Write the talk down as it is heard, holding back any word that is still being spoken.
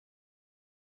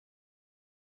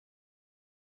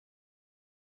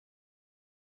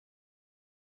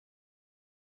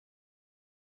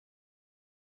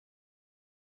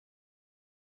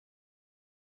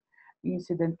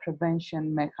incident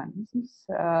prevention mechanisms,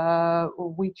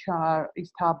 which are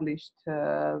established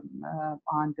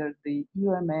under the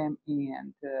UMM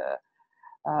and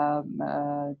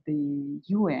the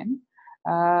UN.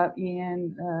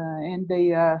 And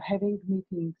they are having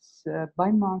meetings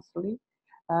bi-monthly,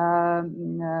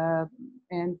 and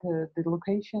the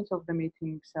locations of the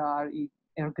meetings are in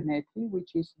Ergeneti,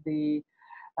 which is the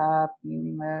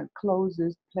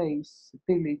closest place,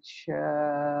 village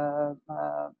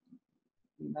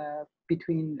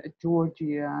between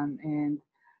Georgia and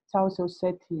South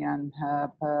Ossetian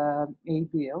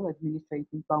ABL,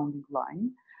 administrative bounding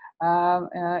line.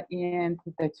 And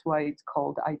that's why it's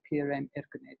called IPRM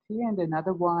Ergeneti. And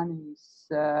another one is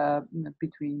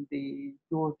between the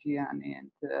Georgian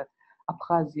and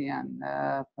Abkhazian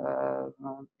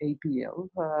ABL,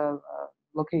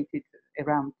 located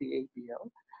around the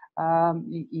ABL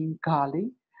in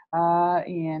Gali.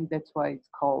 And that's why it's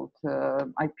called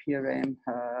IPRM,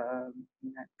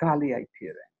 Gali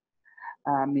IPRM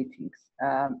meetings.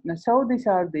 So these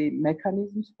are the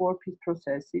mechanisms for peace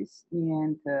processes,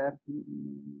 and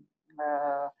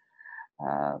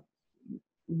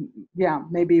yeah,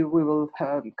 maybe we will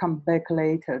come back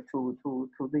later to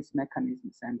these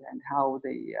mechanisms and how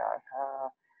they are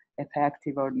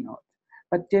effective or not.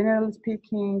 But generally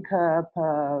speaking,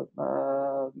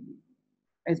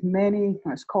 as many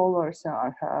scholars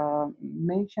are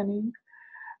mentioning,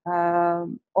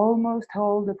 almost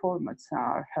all the formats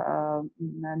are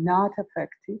not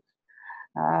effective.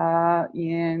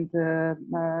 And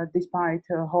despite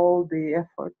all the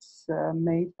efforts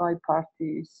made by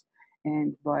parties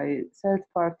and by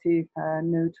third-party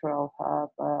neutral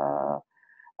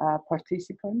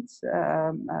participants,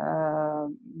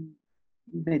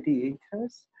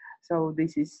 mediators, so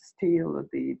this is still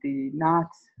the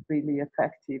not really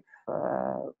effective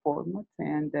format,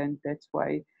 and then that's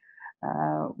why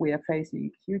we are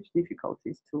facing huge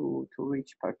difficulties to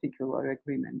reach particular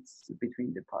agreements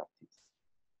between the parties.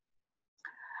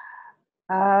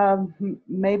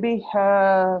 Maybe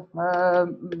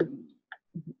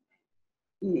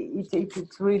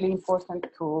it's really important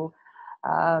to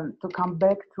come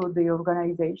back to the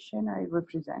organization I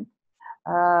represent,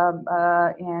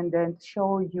 and then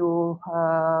show you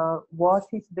what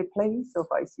is the place of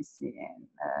ICCN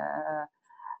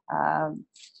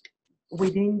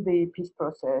within the peace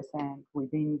process and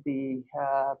within the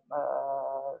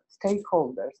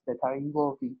stakeholders that are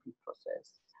involved in peace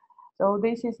process. So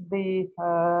this is the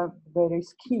very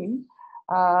scheme.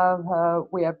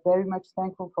 We are very much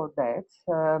thankful for that,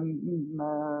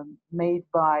 made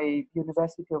by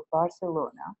University of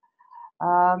Barcelona.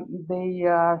 They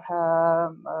are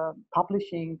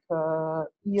publishing a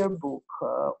yearbook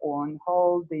on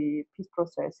all the peace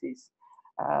processes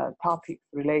topics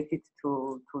related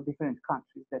to different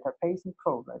countries that are facing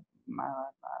problems,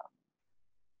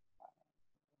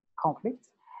 conflicts.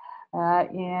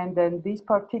 And then this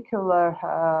particular,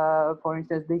 for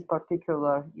instance, this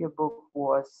particular yearbook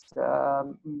was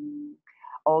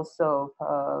also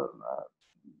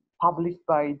published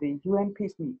by the UN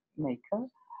Peacemaker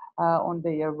on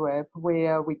their web,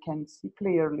 where we can see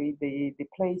clearly the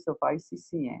place of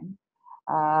ICCN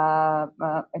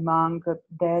among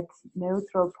that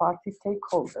neutral party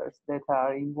stakeholders that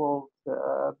are involved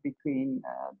between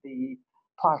the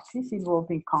parties involved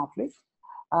in conflict.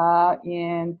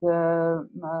 And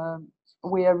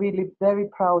we are really very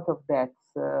proud of that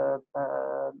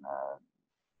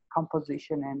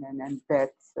composition and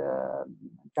that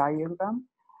diagram,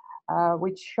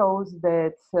 which shows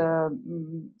that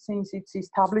since its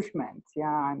establishment, yeah,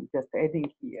 I'm just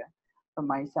adding here from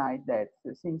my side that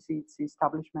since its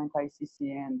establishment,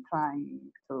 ICCN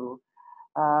trying to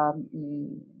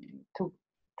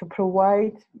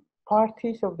provide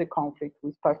parties of the conflict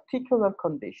with particular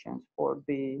conditions for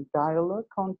the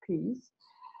dialogue on peace.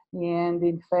 And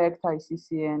in fact,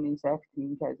 ICCN is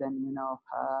acting as an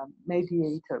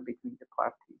mediator between the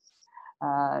parties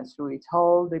through its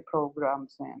all the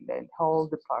programs and all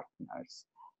the partners,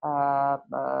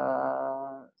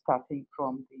 starting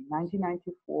from the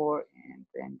 1994 and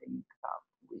ending up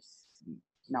with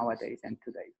nowadays and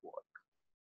today's work.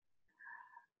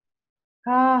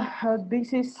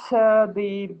 This is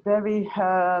the very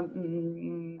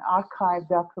archived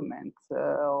document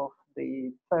of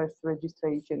the first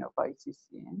registration of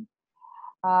ICCN.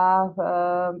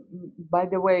 By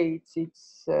the way,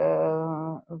 it's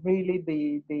really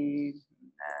the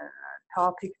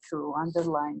topic to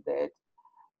underline that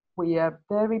we are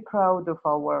very proud of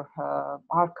our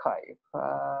archive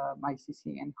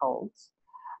ICCN holds.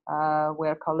 We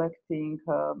are collecting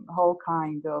all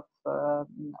kind of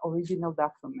original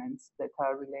documents that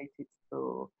are related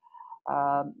to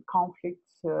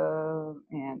conflicts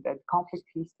and the conflict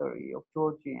history of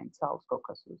Georgia and South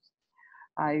Caucasus.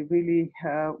 I really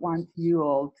want you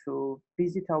all to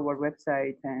visit our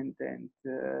website and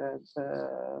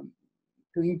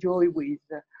to enjoy with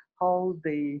all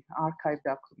the archive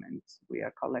documents we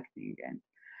are collecting,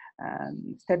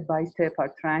 and step by step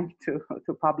are trying to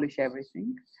publish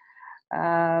everything.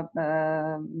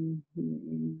 And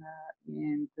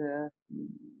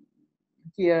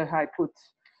here I put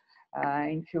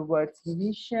in few words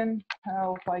mission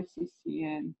of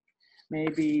ICCN.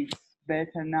 Maybe it's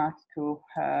better not to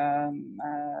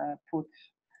put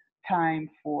time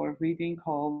for reading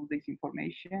all this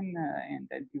information, and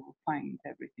then you will find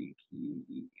everything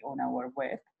on our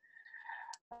web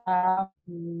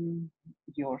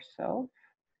yourself.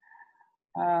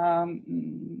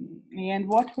 And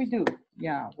what we do,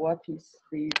 what is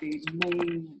the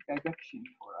main direction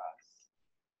for us?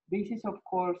 This is, of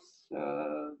course,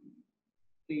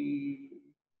 the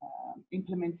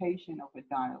implementation of a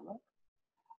dialogue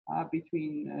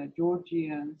between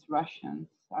Georgians, Russians,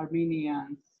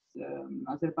 Armenians,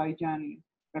 Azerbaijani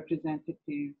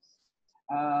representatives,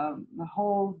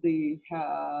 hold the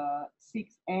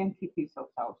 6 entities of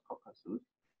South Caucasus.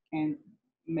 And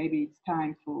maybe it's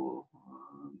time to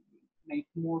make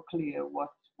more clear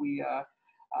what we are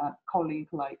calling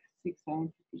like 6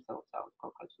 entities of South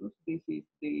Caucasus. This is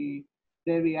the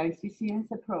very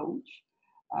ICCN's approach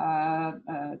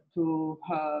to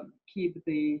keep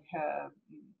the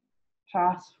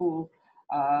trustful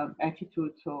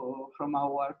attitude from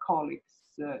our colleagues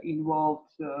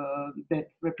involved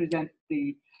that represent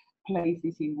the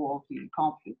places involved in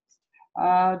conflicts.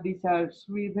 These are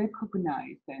 3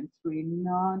 recognized and 3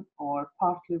 non or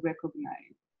partly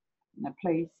recognized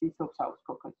places of South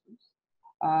Caucasus.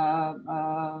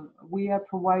 We are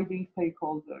providing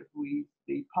stakeholders with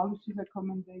the policy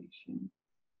recommendations,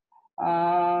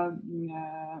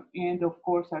 and of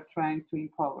course are trying to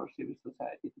empower civil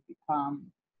society to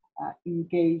become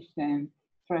engaged and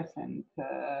present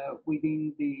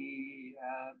within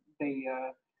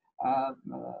their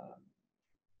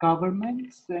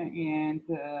governments and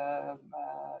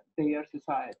their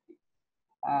society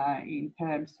in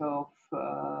terms of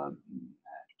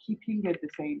keeping at the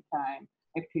same time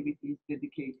activities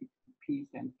dedicated to peace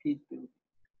and peace building.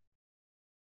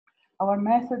 Our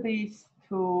method is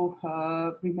to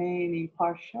remain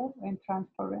impartial and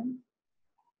transparent.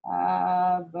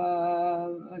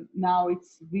 But now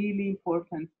it's really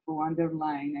important to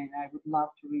underline, and I would love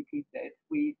to repeat that,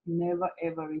 we never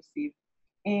ever received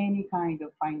any kind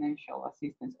of financial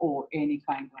assistance or any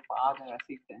kind of other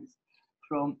assistance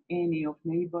from any of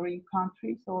neighboring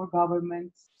countries or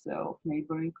governments of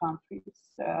neighboring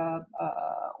countries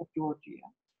of Georgia.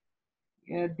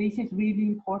 This is really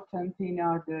important in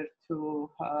order to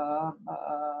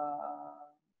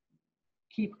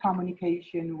keep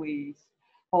communication with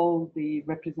all the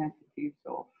representatives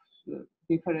of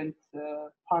different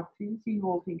parties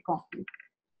involved in conflict.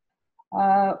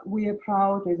 We are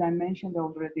proud, as I mentioned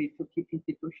already, to keep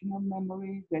institutional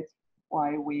memory. That's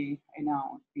why we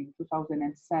announced in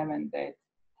 2007 that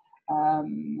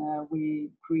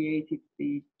we created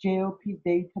the GPPAC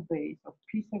database of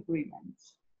peace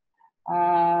agreements.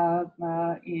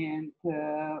 And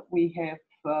we have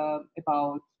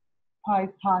about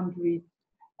 500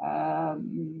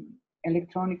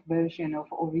 electronic version of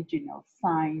original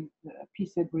signed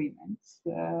peace agreements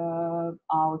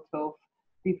out of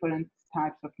different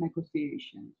types of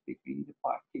negotiations between the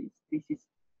parties. This is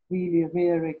really a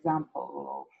rare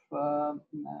example of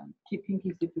keeping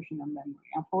institutional memory.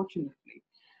 Unfortunately,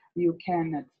 you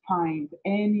cannot find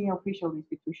any official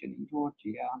institution in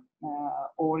Georgia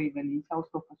or even in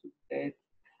South Caucasus that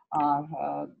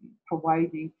are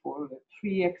providing for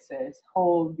free access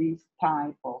all these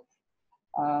type of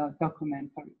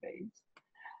documentary base.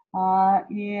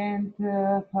 And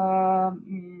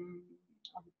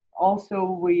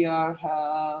also we are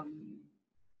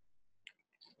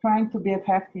trying to be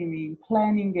effective in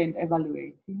planning and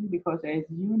evaluating, because as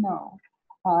you know,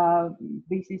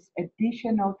 this is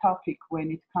additional topic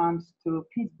when it comes to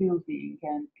peace building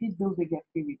and peace building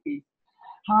activities,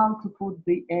 how to put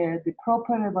the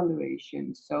proper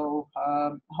evaluation. So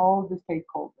all the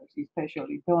stakeholders,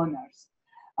 especially donors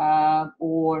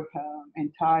or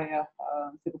entire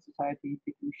civil society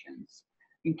institutions,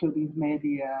 including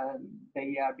media,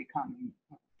 they are becoming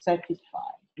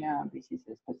satisfied. Yeah, this is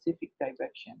a specific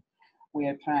direction we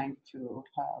are trying to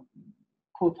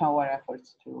put our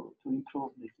efforts to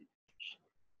improve the situation.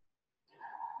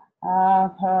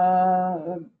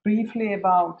 Briefly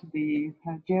about the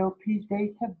GeoPeace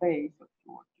database of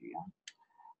Georgia.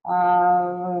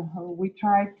 We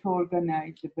tried to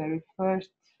organize the very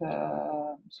first,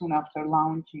 soon after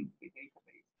launching the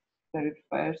database, very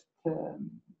first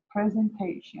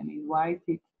presentation,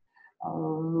 invited a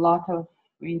lot of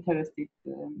interested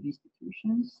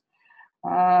institutions.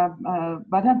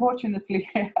 But unfortunately,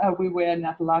 we were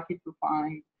not lucky to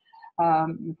find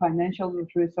financial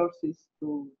resources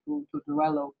to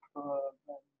develop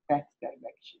that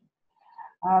direction.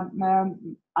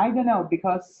 I don't know,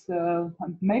 because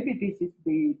maybe this is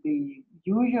the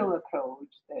usual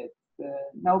approach that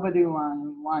nobody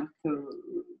wants to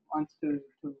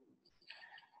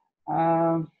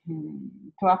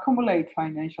accumulate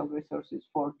financial resources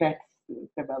for that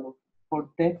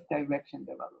direction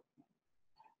development.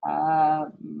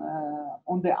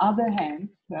 On the other hand,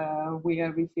 we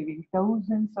are receiving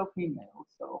thousands of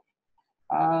emails of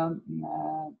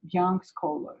young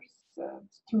scholars,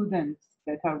 students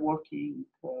that are working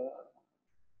in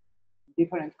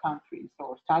different countries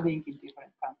or studying in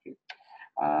different countries.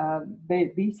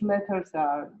 These letters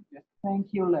are just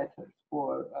thank you letters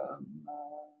for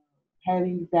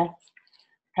having that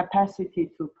capacity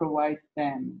to provide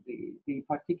them the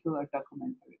particular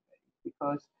documentary base.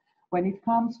 Because when it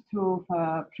comes to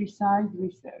precise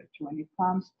research, when it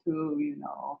comes to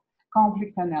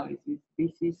conflict analysis,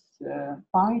 this is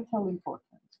vital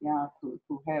importance, yeah,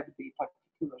 to have the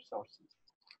particular sources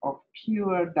of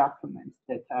pure documents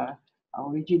that are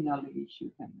originally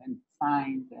issued and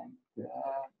signed, and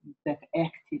that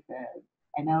acted an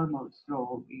enormous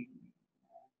role in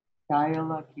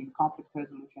dialogue, in conflict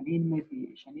resolution, in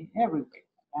mediation, in every way.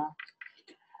 Yeah.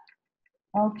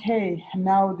 Okay,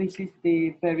 now this is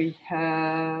the very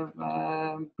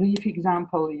brief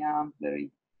example, yeah,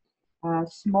 very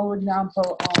small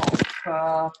example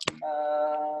of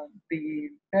the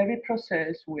very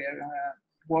process we're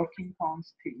working on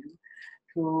still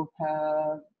to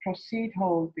proceed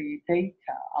all the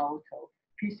data out of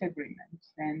peace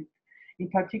agreements. And in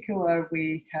particular,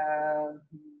 we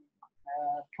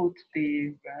put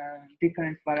the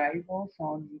different variables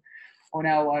on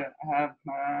our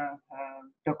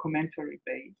documentary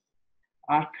base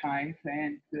archive,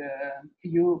 and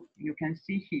you can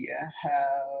see here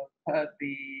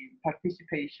the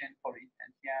participation, for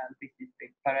instance. Yeah, this is the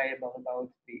variable about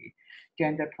the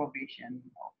gender provision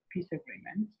of peace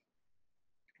agreements.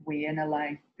 We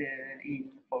analyzed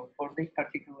for this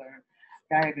particular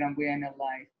diagram, we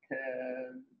analyzed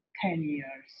 10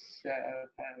 years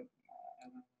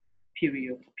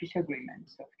period peace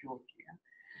agreements of Georgia,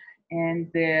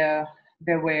 and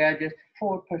there were just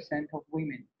 4% of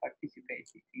women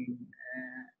participated in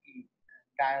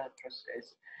dialogue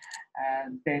process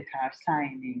that are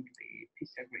signing the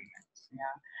peace agreements.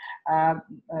 Yeah.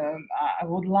 I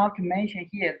would love to mention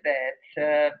here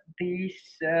that this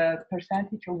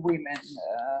percentage of women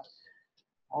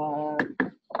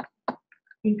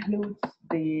includes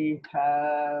the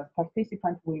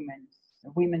participant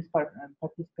women's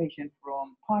participation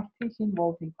from parties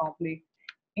involved in conflict,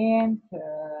 and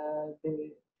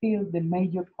still the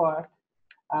major part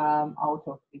out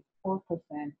of this 4%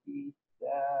 is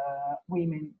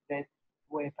women that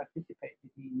were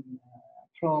participated in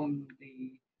from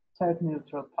the third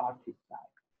neutral party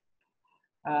side.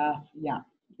 Yeah,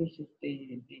 this is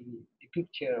the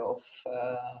picture of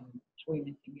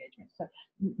women's engagement. So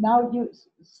now you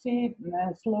see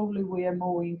slowly we are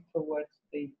moving towards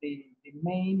the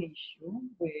main issue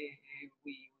we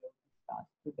will discuss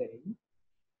today.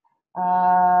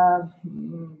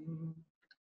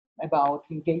 About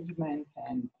engagement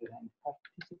and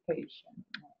participation,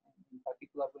 in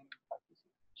particular women's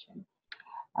participation.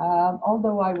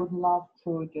 Although I would love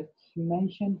to just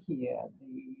mention here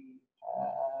the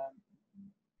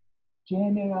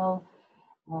general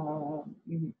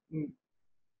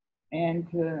and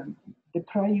the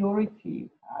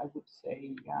priority, I would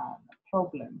say,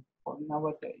 problem for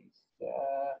nowadays.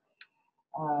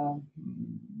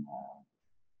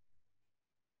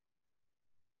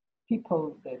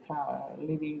 People that are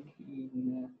living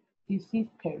in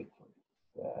diseased territories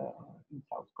in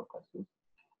South Caucasus.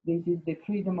 This is the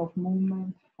freedom of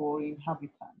movement for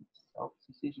inhabitants of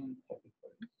secession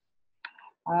territories.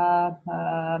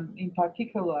 In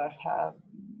particular,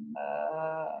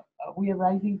 we are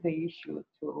raising the issue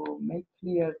to make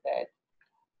clear that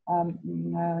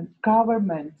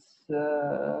governments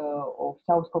of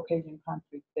South Caucasian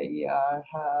countries, they are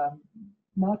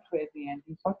not ready, and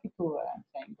in particular, I'm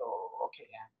saying, oh, okay,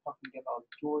 I'm talking about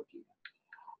Georgia.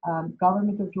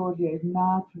 Government of Georgia is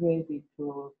not ready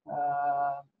to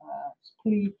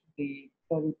split the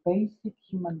very basic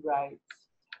human rights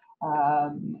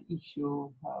issue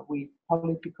with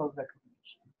political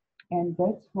recognition. And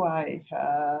that's why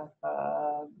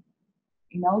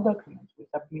in all documents we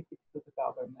submitted to the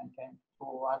government and to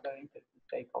other interested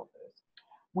stakeholders,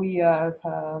 we are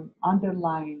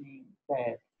underlining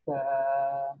that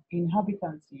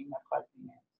inhabitants in Abkhazia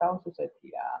and South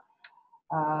Ossetia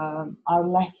are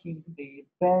lacking the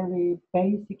very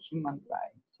basic human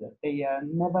rights. They are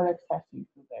never accessing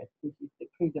to that. This is the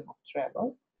freedom of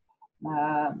travel.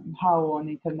 How on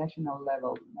international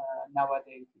level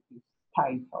nowadays it is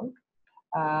titled,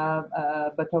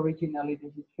 but originally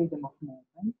this is freedom of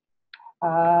movement.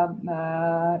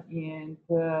 And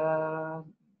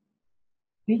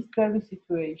this very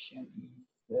situation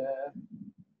is,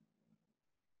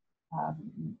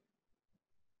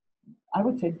 I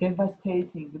would say,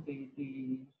 devastating the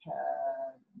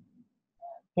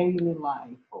daily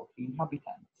life of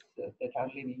inhabitants that are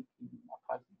living in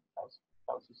Abkhazia,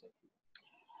 South Ossetia.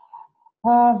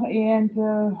 And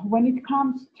when it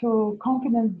comes to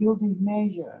confidence building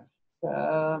measures,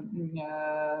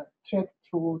 track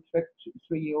 2, track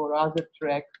 3, or other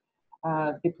track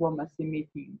diplomacy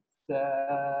meetings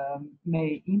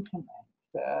may implement,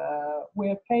 we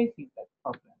are facing that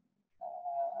problem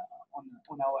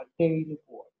on our daily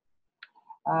work.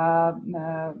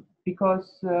 Because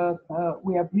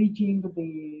we are breaching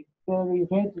the very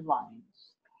red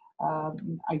lines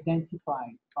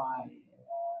identified by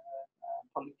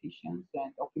politicians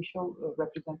and official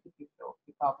representatives of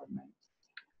the government.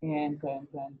 And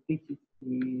this is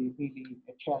really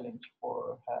a challenge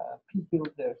for peace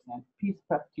builders and peace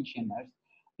practitioners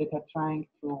that are trying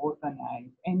to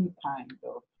organize any kind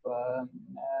of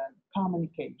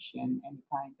communication, any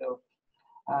kind of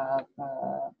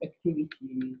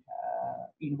activity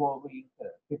involving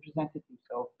representatives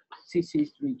of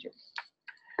seized regions.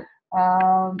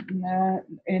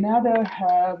 Another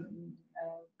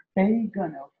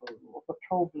beacon of a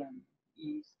problem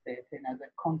is that another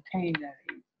container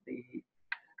is the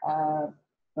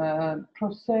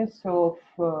process of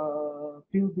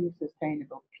building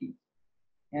sustainable peace.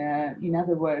 In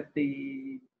other words,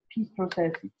 the peace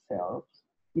process itself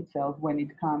when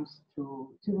it comes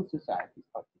to civil society's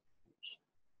participation.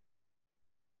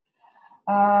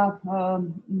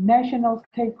 National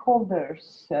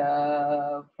stakeholders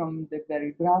from the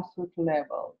very grassroots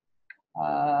level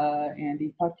and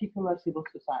in particular civil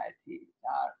society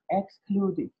are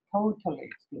excluded, totally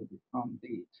excluded from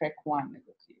the track 1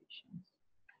 negotiations.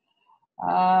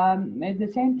 At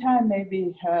the same time,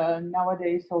 maybe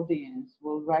nowadays audience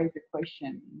will raise the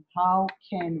question, how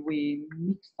can we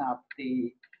mix up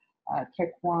the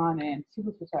track 1 and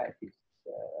civil society's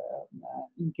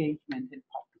engagement and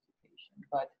participation?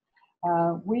 But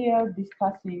we are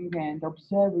discussing and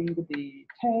observing the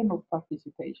term of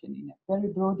participation in a very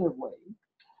broader way,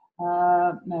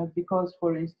 because,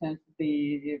 for instance,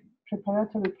 the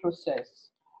preparatory process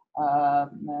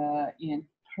and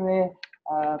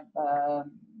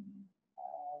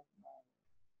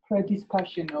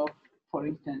pre-discussion of, for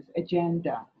instance,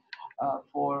 agenda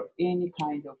for any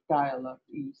kind of dialogue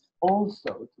is also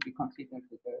to be considered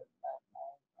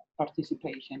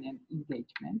participation and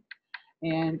engagement.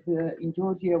 And in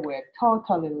Georgia, we're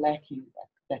totally lacking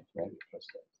that very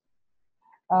process.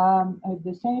 At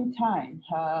the same time,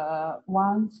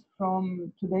 once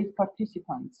from today's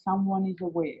participants, someone is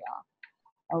aware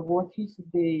of what is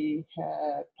the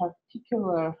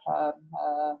particular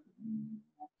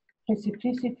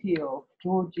specificity of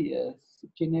Georgia's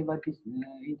Geneva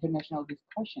international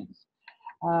discussions,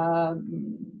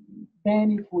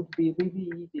 then it would be really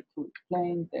easy to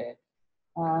explain that.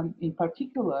 In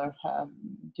particular,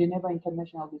 Geneva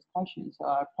international discussions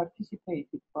are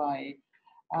participated by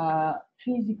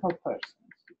physical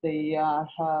persons. They are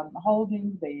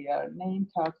holding their name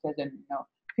tags as a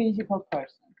physical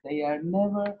persons. They are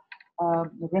never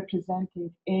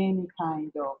representing any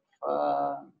kind of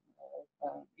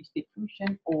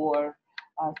institution or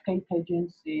state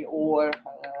agency or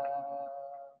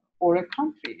a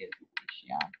country, as you wish.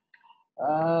 Yeah.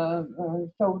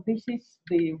 So this is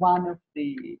one of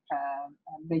the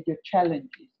major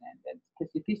challenges and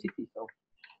specificities of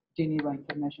Geneva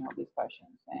international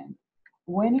discussions. And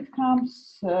when it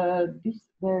comes this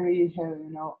very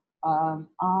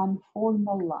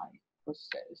unformalized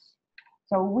process,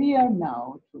 so we are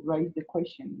now to raise the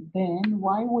question then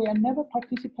why we are never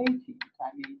participating.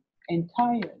 I mean,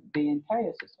 the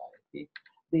entire society,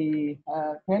 the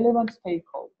relevant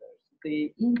stakeholders,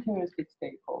 the interested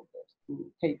stakeholders to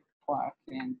take part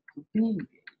and to be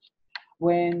engaged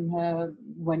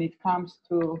when it comes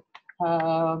to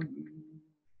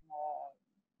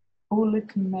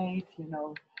bullet-made,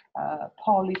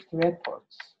 polished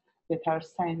reports that are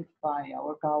sent by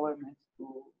our governments to,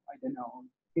 I don't know,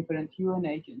 different UN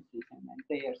agencies, and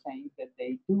they are saying that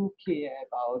they do care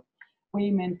about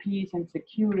women, peace, and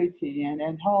security,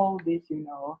 and all this,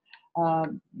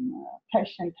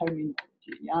 fashion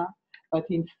terminology, yeah. But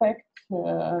in fact,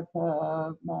 the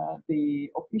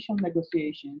official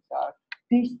negotiations are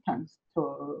distanced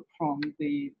from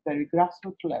the very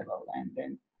grassroots level, and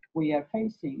then we are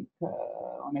facing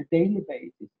on a daily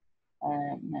basis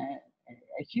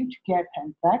a huge gap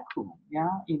and vacuum,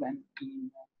 yeah, even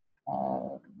in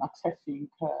accessing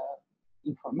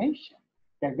information,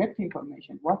 direct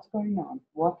information, what's going on,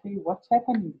 what's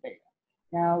happening there.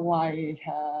 Now, why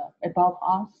above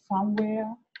us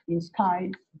somewhere in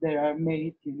skies there are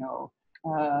made,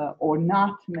 or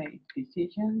not made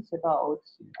decisions about,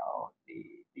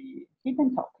 the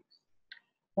hidden topics.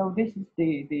 So this is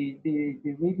the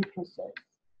really process.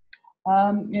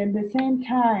 At the same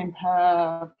time,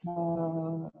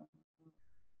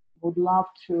 would love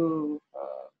to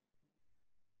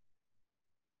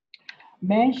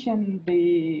mention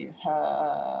the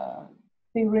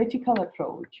theoretical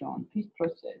approach on peace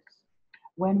process.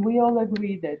 When we all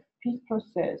agree that peace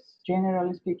process,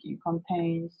 generally speaking,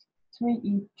 contains three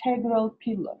integral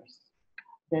pillars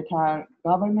that are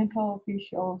governmental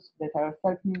officials, that are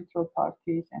third neutral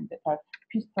parties, and that are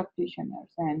peace practitioners,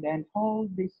 and all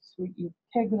these three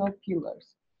integral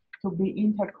pillars to be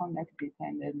interconnected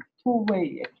and then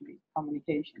two-way, actually,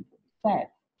 communication to be said.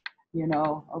 We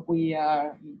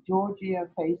are in Georgia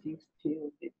facing still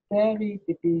the very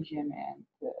division and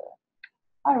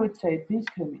I would say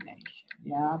discrimination,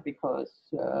 yeah, because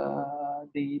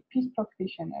the peace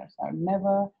practitioners are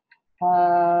never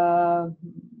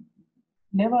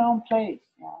on place.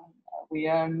 Yeah. We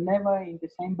are never in the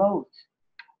same boat,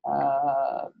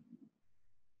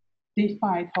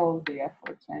 despite all the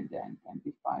efforts and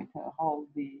despite all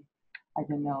the, I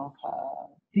don't know,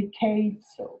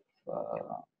 decades of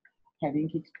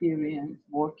having experience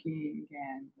working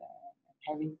and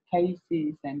having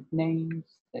faces and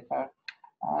names that are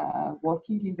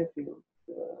working in the field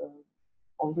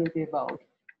already about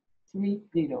 30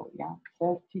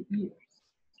 years.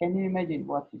 Can you imagine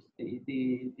what is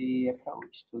the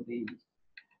approach to these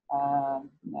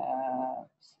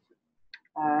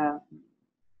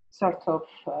sort of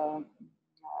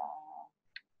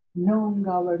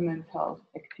non-governmental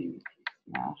activities,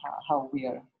 how we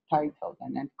are titled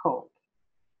and called.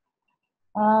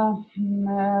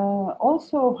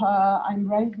 Also, I'm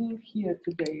rising here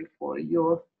today for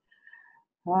your,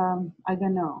 I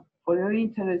don't know, for your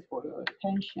interest, for your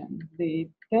attention, the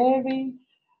very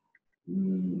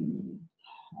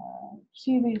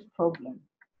serious problem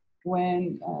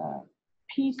when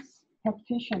peace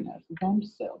practitioners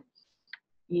themselves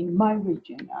in my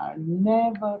region are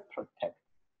never protected.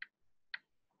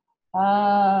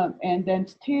 And then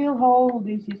still all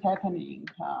this is happening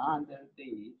under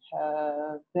the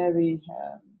very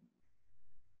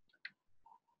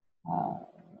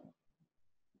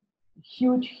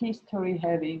huge history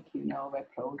having,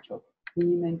 approach of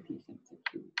women, peace and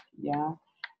security, yeah,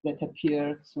 that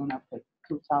appeared soon after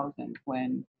 2000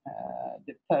 when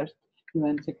the first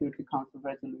UN Security Council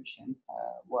resolution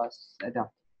was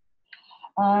adopted.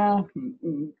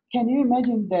 Can you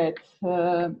imagine that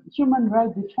human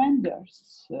rights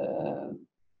defenders,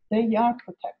 they are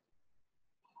protected?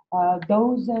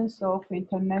 Dozens of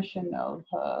international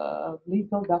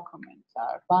legal documents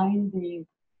are binding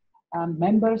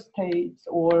member states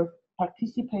or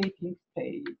participating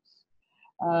states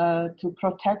to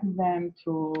protect them,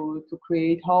 to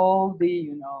create all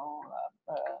the,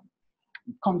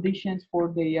 conditions for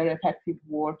their effective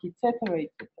work, etc.,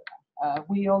 etc.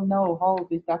 We all know all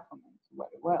these documents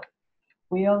very well.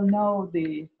 We all know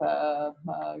the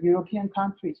European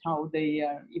countries, how they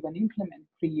are even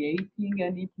creating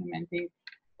and implementing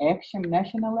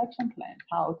national action plans,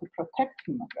 how to protect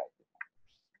human rights.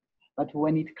 But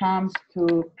when it comes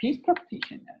to peace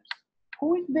practitioners,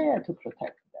 who is there to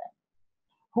protect them?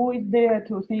 Who is there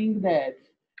to think that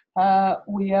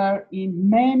we are in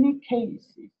many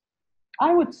cases,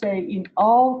 I would say in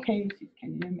all cases,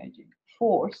 can you imagine,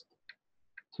 forced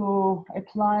to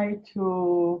apply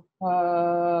to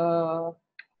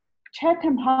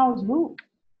Chatham House rules.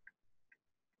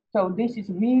 So this is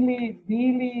really,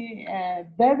 really a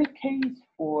very case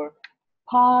for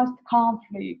past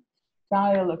conflict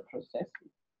dialogue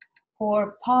processes,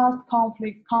 for past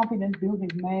conflict confidence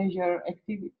building measure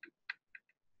activities.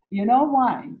 You know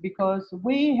why? Because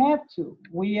we are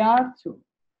to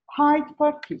hide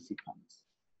participants,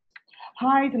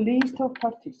 hide list of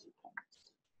participants,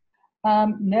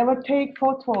 never take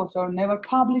photos or never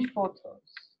publish photos,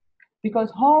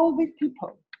 because all these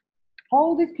people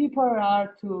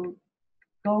are to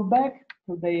go back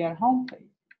to their home place,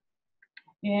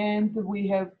 And we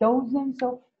have dozens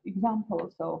of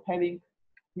examples of having,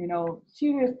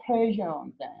 serious pressure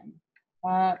on them.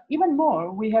 Even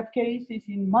more, we have cases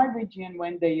in my region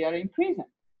when they are in prison.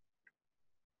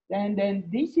 And then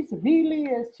this is really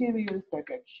a serious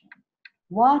direction.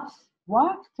 What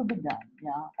to be done?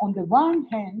 Yeah. On the one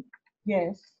hand,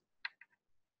 yes,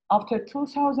 after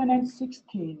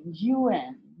 2016,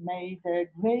 UN made a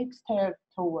great step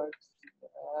towards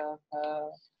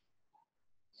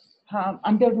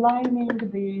underlining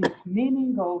the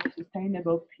meaning of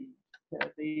sustainable peace,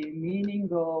 the meaning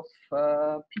of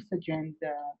peace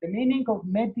agenda, the meaning of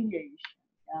mediation.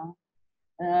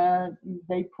 Yeah?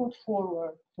 They put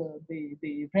forward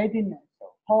the readiness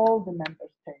of all the member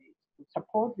states to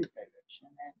support this direction.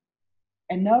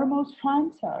 And enormous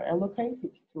funds are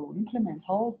allocated to implement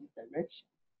all these directions.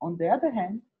 On the other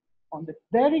hand, on the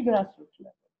very grassroots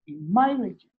level, in my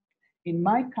region, in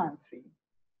my country,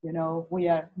 we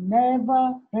are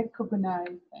never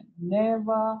recognized and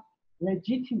never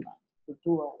legitimized to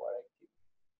do our activity,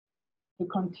 to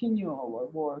continue our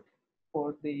work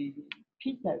for the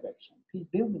peace direction, peace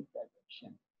building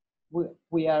direction.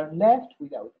 We are left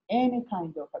without any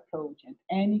kind of approach and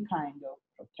any kind of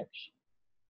protection.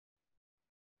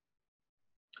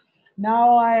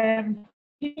 Now I am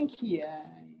seeing here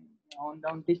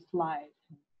on this slide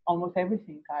almost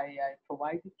everything I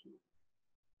provided you.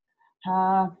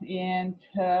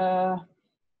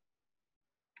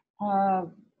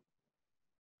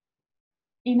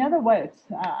 In other words,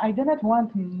 I do not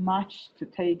want much to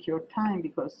take your time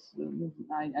because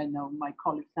I know my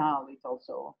colleague Zaal is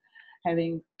also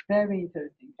having very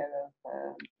interesting kind of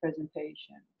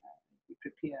presentation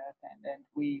prepared, and then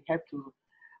we have to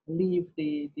leave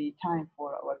the time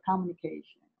for our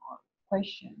communication or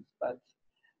questions. But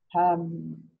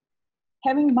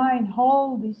having in mind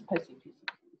all these specificities,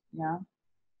 yeah,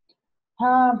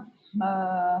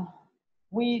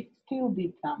 we still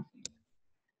did something.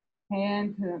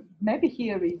 And maybe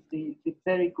here is the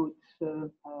very good,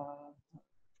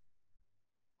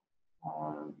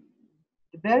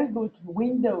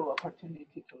 window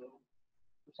opportunity to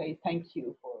say thank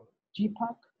you for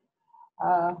GPPAC,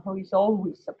 who is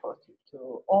always supportive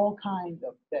to all kinds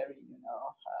of very,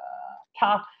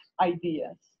 tough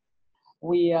ideas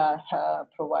we are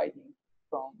providing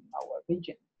from our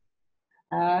region.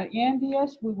 And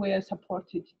yes, we were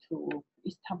supported to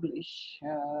establish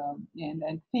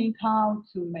and think how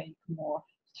to make more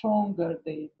stronger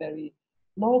the very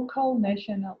local,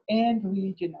 national, and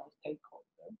regional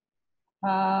stakeholders.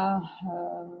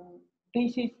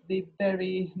 This is the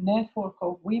very network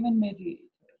of women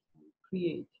mediators we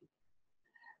created,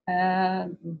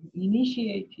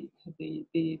 initiated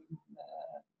the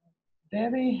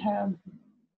very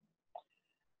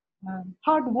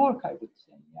hard work, I would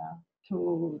say, yeah,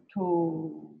 to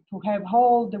have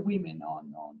all the women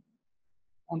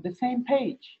on the same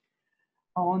page,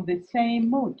 on the same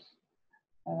mood,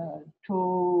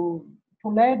 to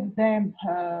let them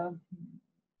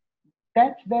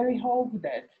that very hope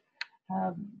that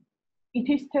it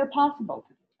is still possible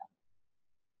to do that.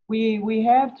 We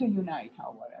have to unite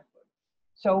our efforts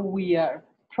so we are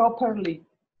properly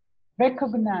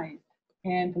recognized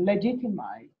and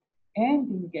legitimized and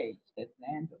engaged at the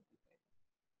end of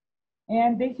the day.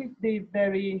 And this is the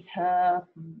very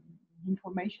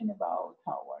information about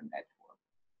our network.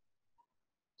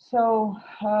 So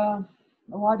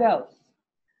what else?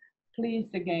 Please,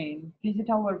 again, visit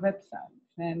our website,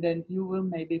 and then you will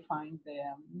maybe find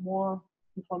there more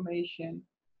information.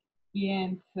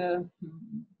 And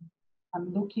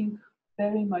I'm looking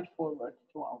very much forward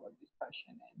to our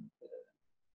discussion.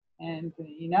 And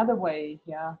in other way,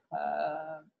 yeah,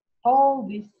 all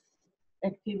these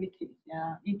activities,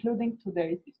 yeah, including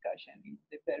today's discussion, is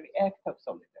the very act of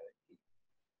solidarity.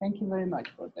 Thank you very much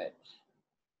for that.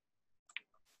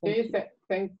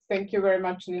 Thank you very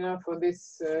much, Nina, for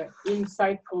this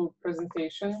insightful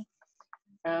presentation.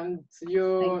 And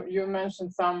you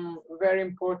mentioned some very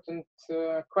important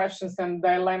questions and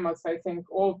dilemmas I think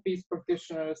all peace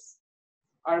practitioners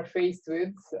are faced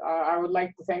with. I would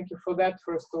like to thank you for that,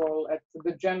 first of all, at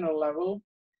the general level,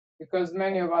 because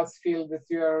many of us feel that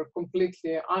we are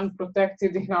completely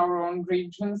unprotected in our own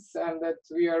regions and that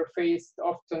we are faced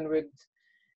often with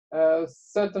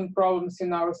certain problems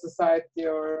in our society,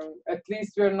 or at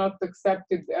least we're not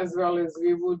accepted as well as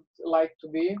we would like to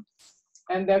be.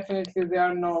 And definitely there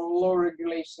are no law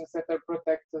regulations that are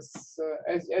protect us.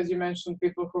 As you mentioned,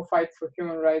 people who fight for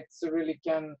human rights really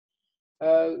can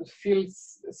feel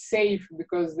safe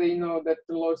because they know that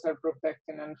the laws are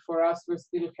protecting. And for us, we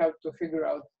still have to figure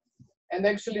out And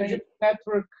actually, GPPAC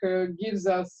network gives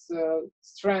us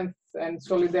strength and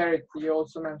solidarity. You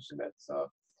also mentioned that, so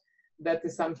that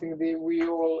is something that we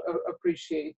all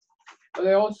appreciate. But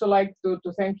I also like to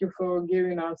thank you for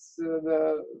giving us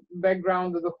the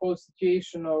background of the whole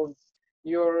situation of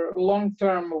your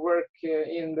long-term work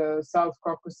in the South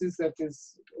Caucasus. That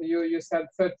is, you said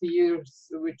 30 years,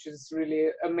 which is really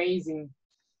amazing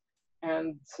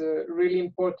and really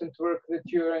important work that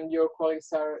you and your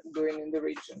colleagues are doing in the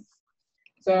region.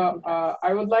 So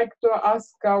I would like to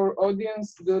ask our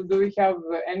audience, do we have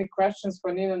any questions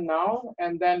for Nina now?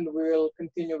 And then we will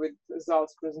continue with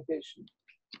Zaal's presentation.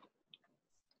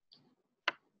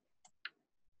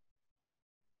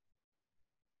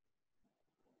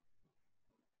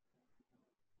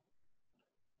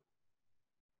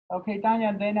 Okay,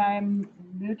 Tanya, then I'm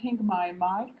muting my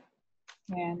mic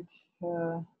and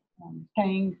I'm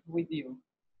staying with you.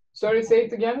 Sorry, say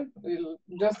it again.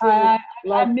 Just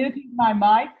I'm muting my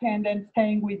mic and then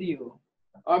staying with you.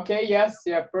 Okay, yes,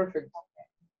 yeah, perfect. Okay,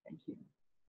 thank you.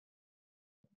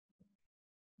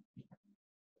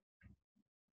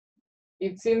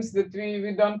 It seems that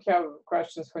we don't have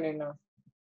questions for Nina.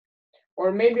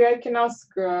 Or maybe I can ask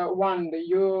one.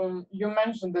 You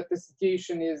mentioned that the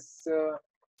situation is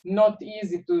not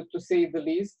easy to say the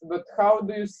least, but how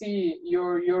do you see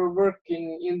your work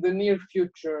in the near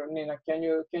future, Nina? Can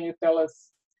you tell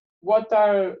us what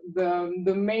are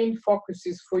the main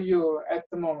focuses for you at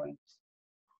the moment?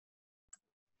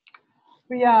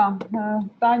 Yeah,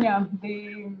 Tanya,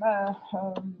 the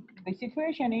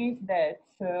situation is that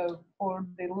for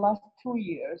the last 2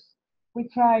 years, we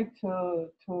tried to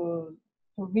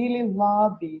really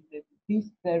lobby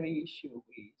this very issue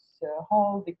with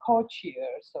all the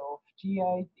co-chairs of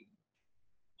GID.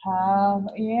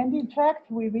 And in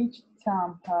fact, we reached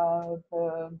some,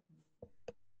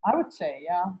 I would say,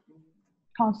 yeah,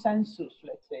 consensus,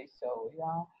 let's say so,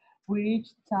 yeah. We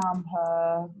reached some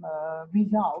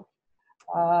results.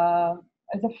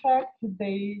 As a fact,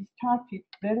 they started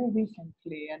very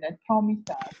recently and they promised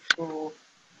us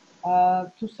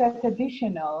to set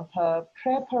additional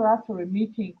preparatory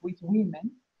meeting with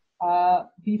women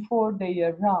before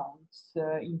their rounds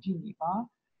in Geneva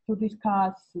to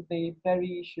discuss the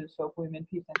very issues of women,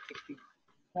 peace and security.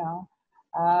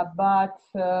 Yeah? But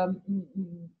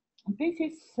this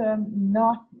is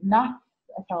not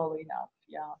at all enough.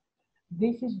 Yeah.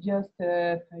 This is just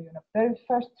a very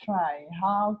first try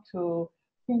how to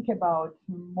think about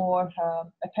more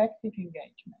effective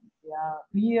engagement, yeah,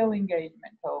 real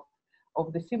engagement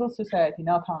of the civil society,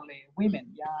 not only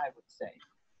women, yeah, I would say.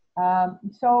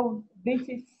 So this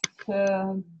is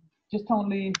just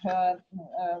only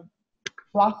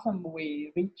blossom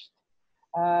we reached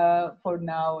for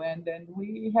now, and then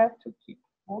we have to keep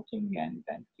working and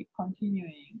keep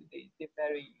continuing the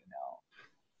very,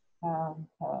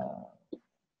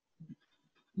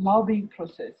 lobbying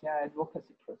process, yeah,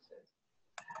 advocacy process.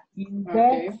 In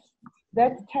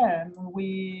that term,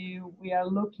 we are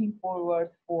looking forward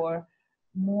for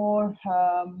more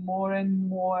and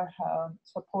more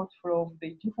support from the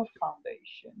GPPAC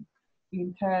Foundation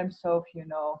in terms of,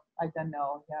 I don't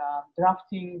know,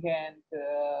 drafting and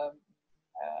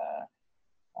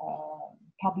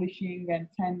publishing and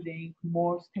sending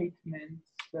more statements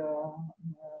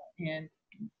and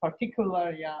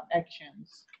particular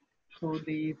actions to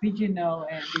the regional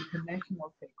and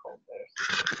international stakeholders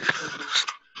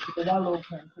to develop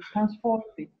and to transform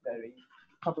this very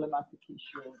problematic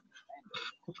issue and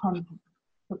to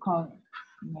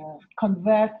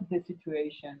convert the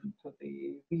situation to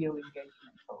the real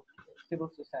engagement of civil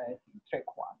society, track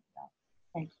one. Yeah.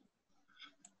 Thank you.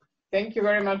 Thank you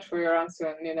very much for your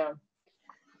answer, Nina.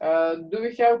 Do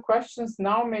we have questions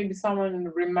now? Maybe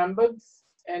someone remembered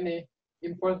any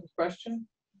important question?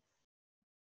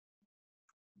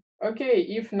 Okay,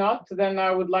 if not, then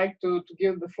I would like to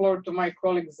give the floor to my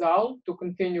colleague Zaal to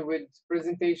continue with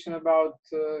presentation about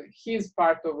his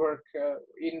part of work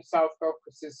in South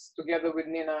Caucasus together with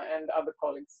Nina and other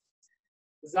colleagues.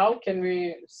 Zaal, can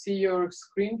we see your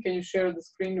screen? Can you share the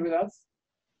screen with us?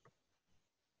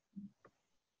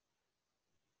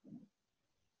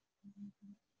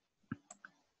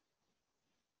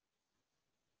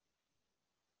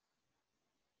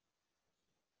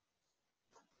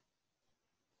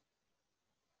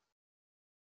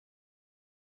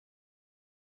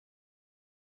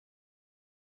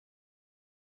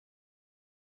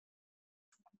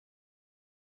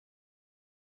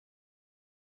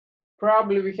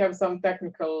 Probably we have some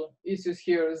technical issues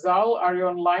here. Zaal, are you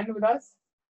online with us?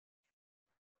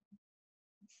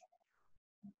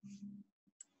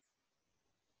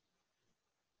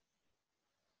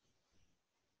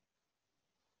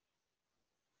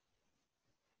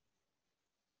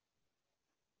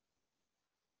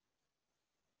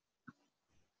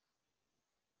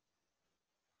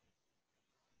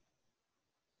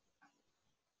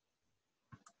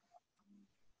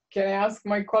 Can I ask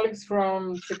my colleagues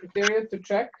from Secretariat to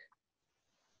check?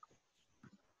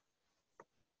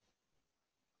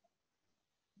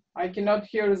 I cannot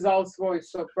hear Zaal's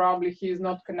voice, so probably he is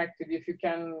not connected. If you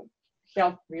can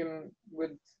help him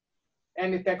with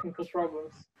any technical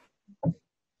problems.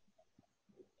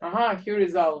 Here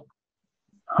is Zaal.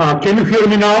 Can you hear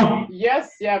me now?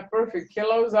 Yes, yeah, perfect.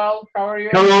 Hello, Zaal. How are you?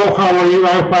 Hello, how are you?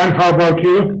 I'm fine. How about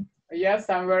you? Yes,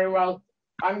 I'm very well.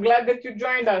 I'm glad that you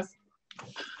joined us.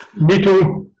 Me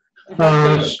too.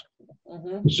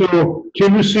 So,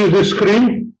 can you see the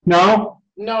screen now?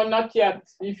 No, not yet.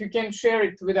 If you can share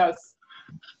it with us.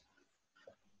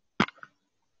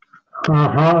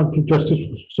 Just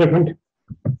a second.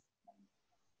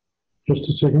 Just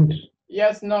a second.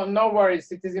 Yes, no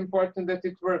worries. It is important that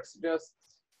it works. Just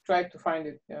try to find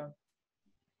it. Yeah.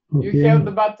 Okay. You have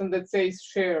the button that says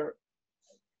share.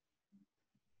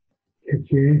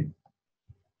 Okay.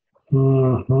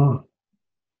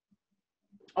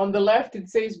 On the left, it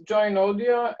says join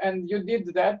audio, and you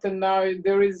did that, and now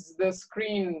there is the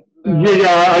screen.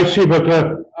 Yeah, I see, but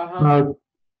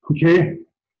okay.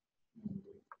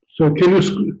 So can you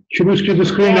see the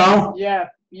screen now?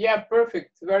 Yeah,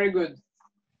 perfect. Very good.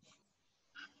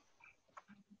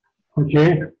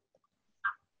 Okay.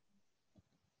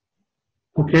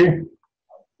 Okay.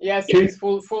 Yes, it's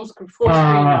full screen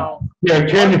now. Yeah,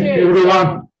 can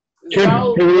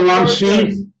everyone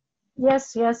see?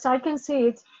 Yes, I can see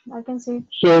it. I can see it.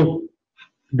 So,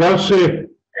 does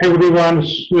everyone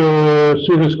see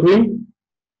the screen?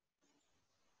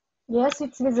 Yes,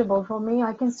 it's visible for me.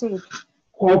 I can see it.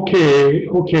 Okay.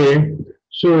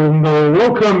 So,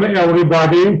 welcome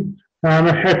everybody. I'm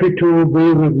happy to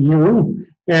be with you.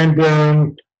 And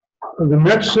the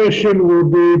next session will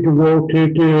be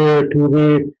devoted to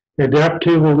the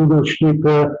adaptive leadership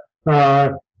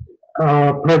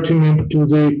pertinent to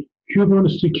the human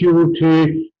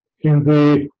security in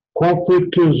the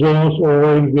conflict zones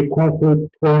or in the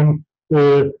conflict-prone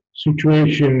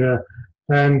situation.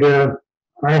 And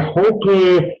I hope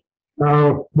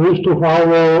most of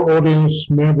our audience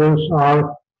members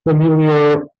are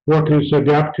familiar what is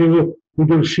adaptive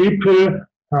leadership.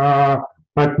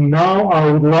 But now I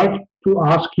would like to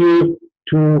ask you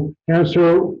to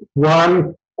answer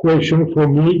one question for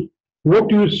me. What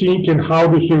do you think and how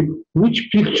do you think, which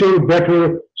picture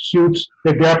better suits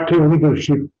adaptive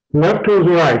leadership, left or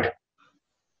right?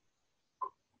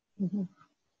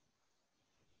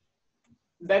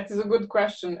 That is a good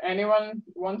question. Anyone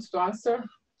wants to answer?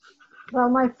 Well,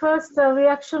 my first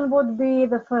reaction would be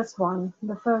the first one,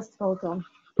 the first photo.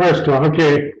 First one,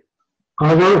 okay.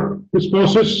 Other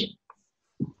responses?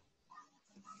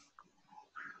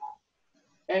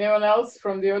 Anyone else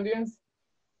from the audience?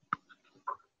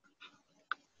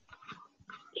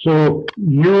 So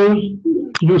you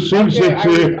think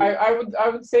that I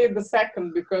would say the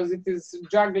second, because it is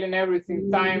juggling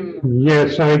everything, time.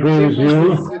 Yes, I agree with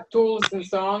you. Tools and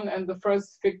so on, and the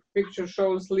first picture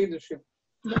shows leadership.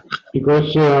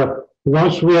 Because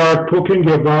once we are talking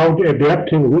about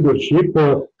adaptive leadership,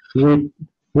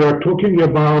 we are talking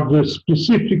about the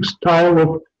specific style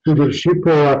of leadership,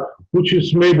 which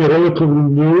is maybe relatively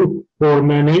new for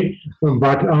many,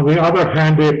 but on the other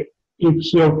hand,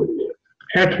 it's of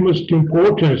utmost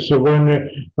importance when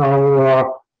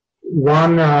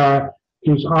one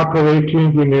is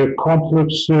operating in a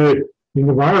complex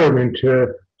environment.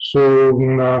 So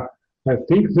I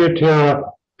think that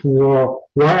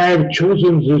why I've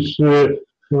chosen this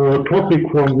topic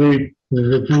from the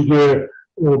big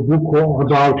book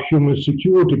about human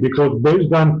security, because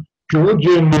based on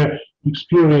Georgian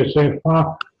experience, I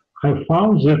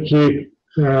found that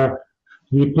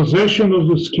the possession of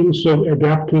the skills of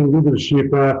adaptive leadership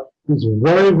is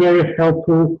very, very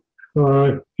helpful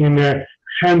in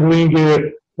handling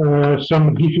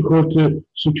some difficult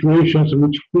situations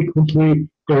which frequently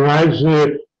arise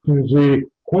in the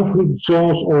conflict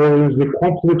zones or in the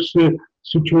complex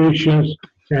situations.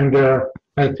 And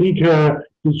I think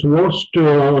it's worth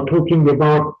talking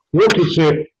about what is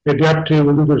adaptive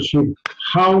leadership,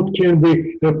 how it can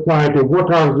be applied,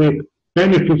 what are the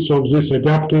benefits of this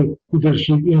adaptive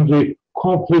leadership in the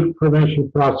conflict prevention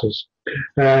process.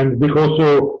 And because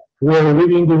we're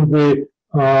living in the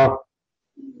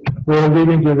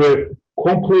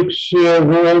complex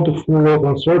world full of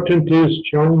uncertainties,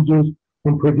 challenges,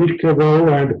 unpredictable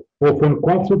and often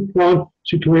conflict-prone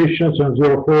situations, and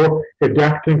therefore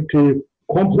adapting to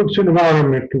complex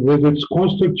environment with its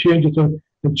constant changes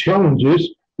and challenges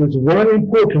is very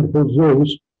important for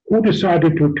those who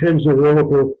decided to take the role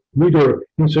of a leader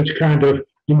in such kind of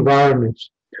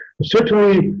environments.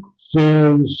 Certainly,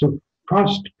 the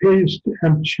fast-paced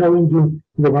and challenging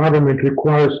environment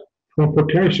requires from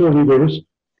potential leaders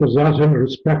possessing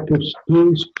respective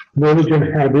skills, knowledge,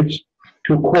 and habits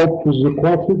to cope with the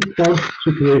conflict-prone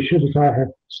situations, as I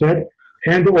have said,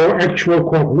 and or actual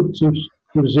conflicts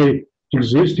if they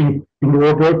existing in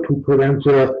order to prevent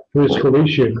their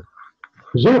escalation.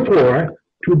 Therefore,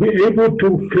 to be able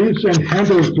to face and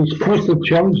handle these constant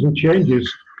challenges and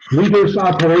changes, leaders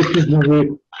operating in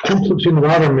the complex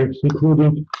environments,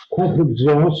 including conflict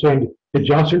zones and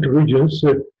adjacent regions,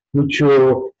 which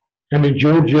and in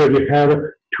Georgia we have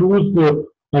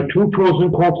two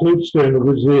frozen conflicts, and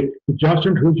with the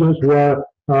adjacent regions where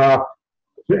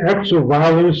the acts of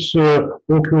violence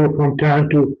occur from time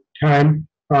to time,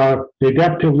 the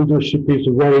adaptive leadership is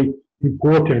very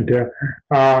important.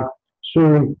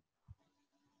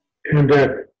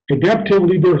 Adaptive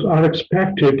leaders are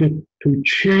expected to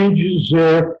change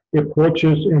their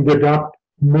approaches and adopt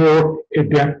more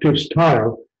adaptive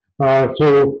style.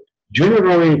 So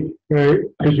generally,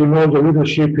 as you know, the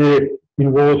leadership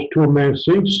involves two main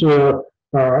things,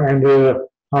 and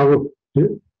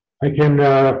I can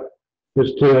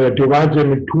just divide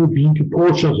them in two big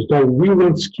portions: the will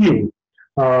and skill.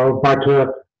 But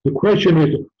the question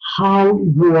is how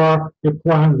you are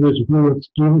applying this will and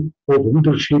skill of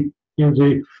leadership in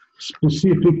the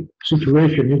specific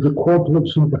situation, in the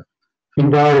complex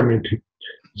environment.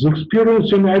 The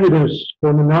experience and evidence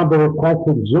from a number of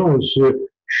conflict zones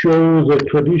show that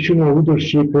traditional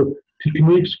leadership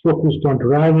techniques focused on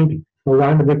driving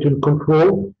alignment and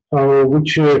control,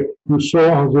 which you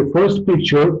saw on the first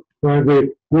picture, where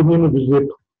the woman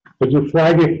with the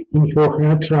flag in her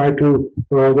hand tried to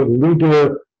lead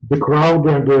the crowd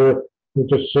and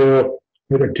just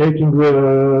taking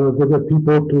the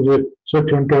people to the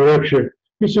certain direction.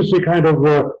 This is a kind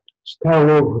of style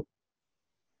of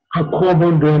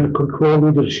command and control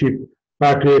leadership,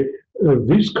 but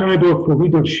this kind of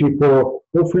leadership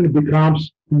often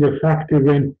becomes ineffective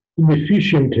and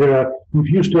inefficient if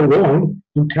used alone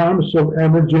in terms of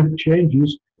emergent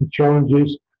changes,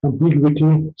 challenges,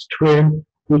 ambiguity, strain,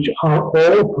 which are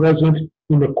all present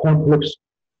in a complex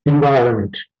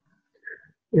environment.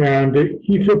 And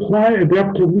if you apply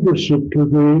adaptive leadership to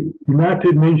the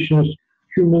United Nations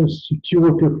Human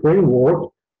Security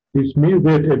Framework, this means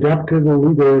that adaptive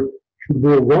leader should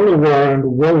be well aware and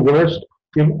well versed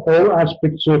in all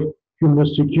aspects of human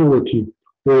security,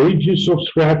 the ranges of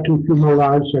threat to human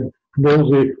lives, and know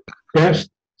the best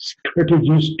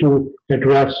strategies to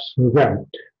address them.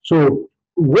 So,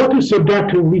 what is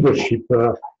adaptive leadership?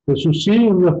 As you see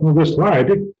in the slide,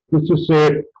 this is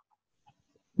a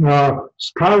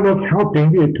style of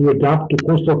helping to adapt to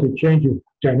constantly changing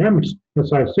dynamics,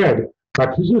 as I said.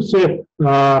 But this is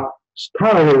a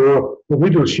style of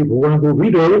leadership when the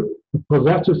leader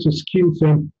possesses the skills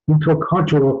and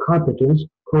intercultural competence,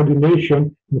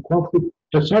 coordination, and conflict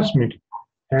assessment.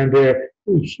 And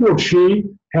he or she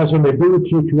has an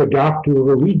ability to adapt to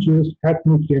religious,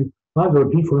 ethnic, and other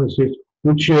differences,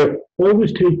 which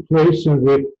always take place in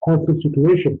the conflict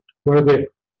situation, where the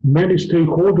many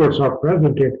stakeholders are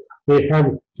present and they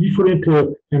have different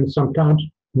and sometimes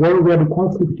very, very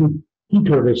conflicting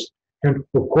interests. And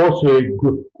of course, a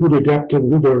good adaptive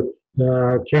leader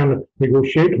can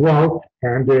negotiate well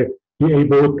and be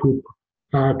able to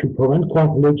prevent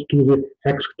conflicts to the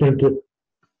extent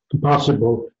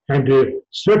possible. And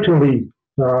certainly,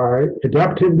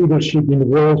 adaptive leadership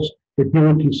involves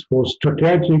abilities for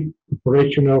strategic,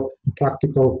 operational, and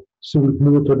tactical civil,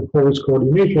 military, police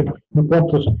coordination in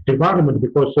complex environment,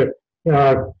 because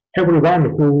everyone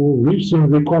who lives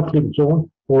in the conflict zone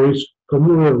or is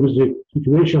familiar with the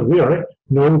situation there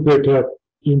knows that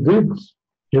in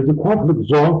the conflict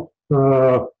zone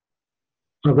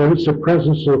there is a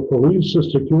presence of police,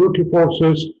 security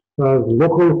forces,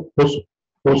 local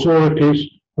authorities,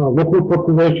 local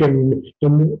population,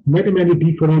 and many, many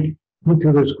different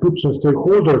interest groups and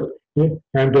stakeholders.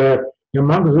 And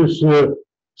among these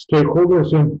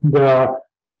stakeholders and the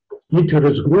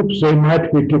interest groups, they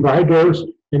might be dividers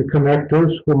and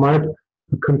connectors who might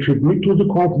contribute to the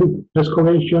conflict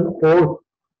escalation or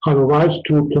otherwise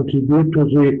to contribute to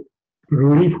the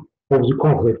relief of the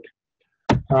conflict.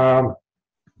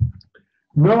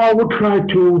 Now I will try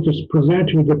to just present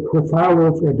you the profile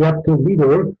of adaptive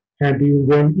leader, and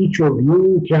then each of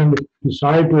you can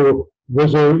decide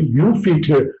whether you fit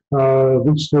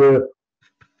this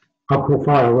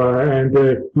profile. And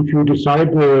if you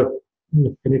decide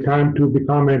anytime to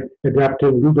become an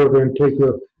adaptive leader and take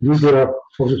a leader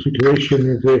of the situation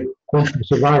in the complex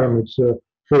environments.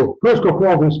 So first of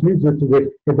all, this means that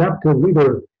the adaptive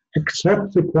leader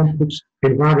accepts the complex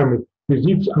environment with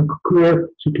its unclear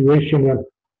situation and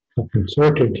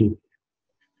uncertainty.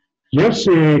 yes,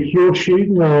 he or she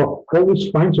always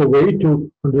finds a way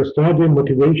to understand the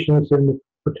motivations and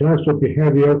patterns of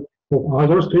behavior of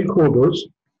other stakeholders,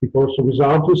 because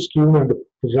without this skill and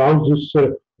without this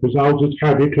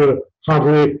habit,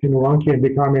 hardly anyone can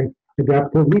become an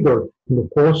adaptive leader. And of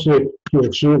course, he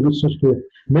or she listens to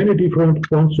many different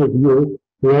points of view,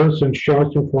 learns and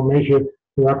shares information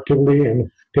proactively, and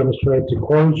demonstrates the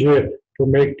courage to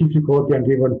make difficult and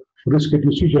even risky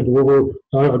decisions. We will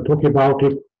talk about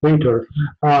it later.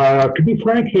 To be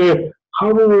frank,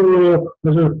 how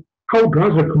does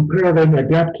it compare an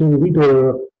adaptive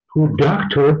leader to a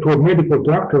doctor, to a medical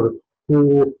doctor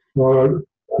who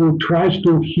tries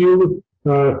to heal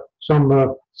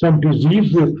some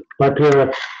disease, but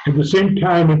at the same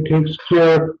time it takes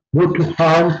care not to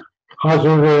harm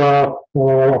other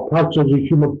parts of the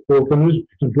human organism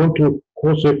and not to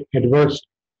cause adverse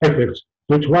effects.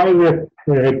 That's why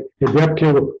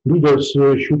adaptive leaders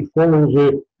should follow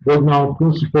the well-known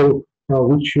principle,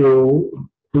 which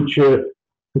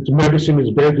medicine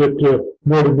is bad that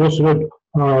more emotional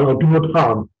do not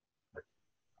harm.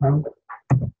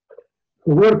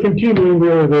 We're continuing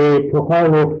the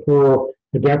profile of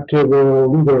adaptive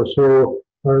leader. So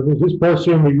this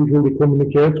person usually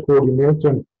communicates, coordinates,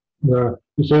 and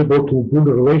is able to build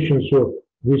relations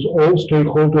with all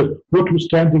stakeholders,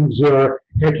 notwithstanding their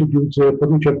attitudes,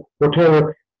 position,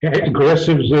 whatever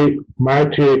aggressive they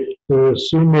might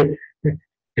seem at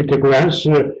a glance,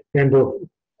 and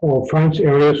finds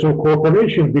areas of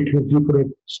cooperation between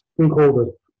different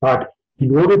stakeholders. But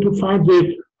in order to find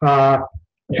the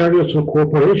areas of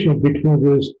cooperation between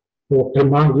these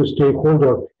among the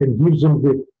stakeholders and gives them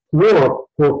the floor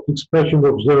for expression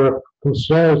of their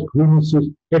concerns, grievances,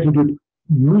 attitude,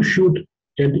 you should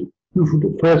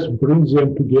first bring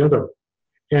them together.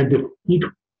 And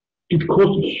it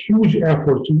costs huge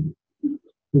effort, a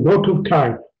lot of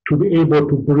time, to be able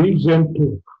to bring them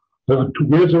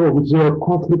together with their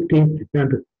conflicting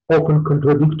and often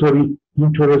contradictory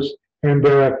interests and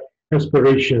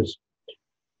aspirations.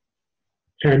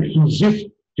 And in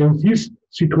this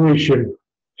situation,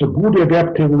 a good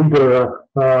adaptive leader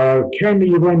can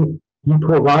even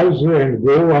improvise and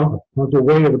go on the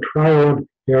way of trial and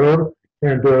error,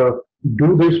 and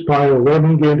do this by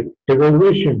learning and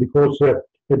evaluation, because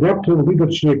adaptive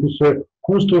leadership is a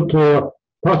constant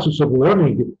process of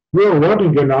learning. We are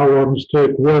learning in our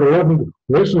mistake. We are learning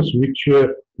lessons which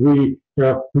we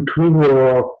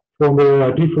retrieve from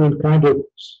a different kind of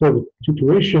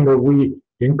situation that we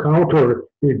encounter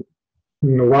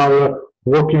while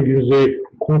working in the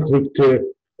conflict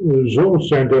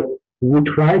zones, and we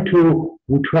try to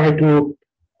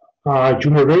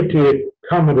generate a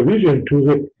common vision to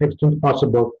the extent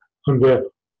possible. And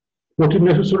what is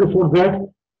necessary for that?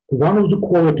 One of the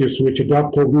qualities which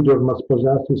adaptive leader must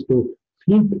possess is to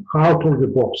think out of the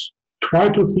box. Try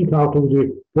to think out of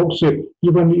the box,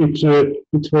 even if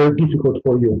it's very difficult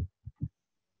for you.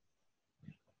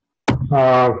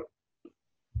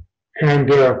 And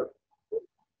to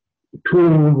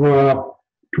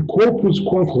cope with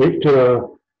conflict,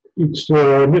 it's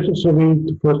necessary,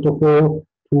 first of all,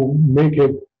 to make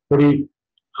a very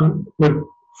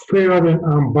fair and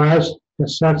unbiased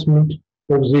assessment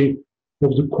of the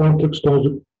context of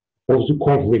the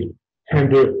conflict.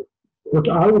 And what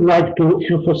I would like to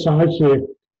emphasize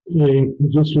in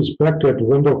this respect, that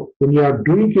when you are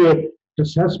doing an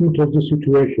assessment of the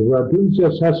situation, you are doing the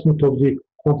assessment of the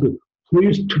conflict,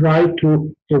 please try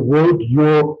to avoid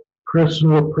your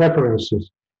personal preferences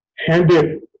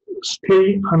and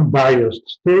stay unbiased.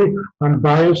 Stay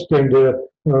unbiased and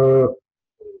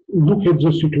look at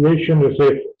the situation as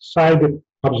a side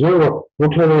observer,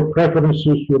 whatever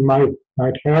preferences you might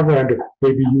have, and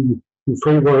maybe you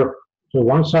favor the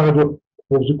one side of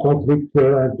the conflict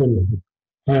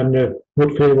and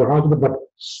not favor other, but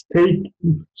stay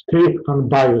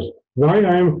unbiased. Why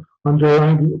I'm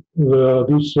underlining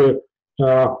this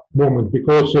moment?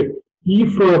 Because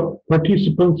if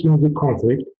participants in the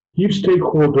conflict, if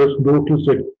stakeholders notice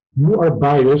that you are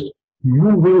biased,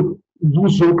 you will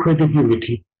lose your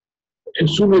credibility.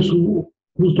 As soon as you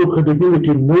lose your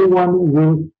credibility, no one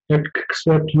will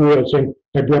accept you as an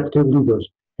adaptive leader,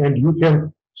 and you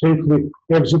can safely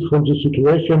exit from the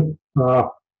situation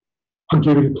and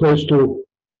giving place to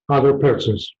other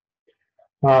persons.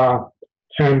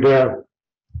 And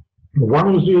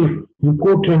one of the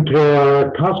important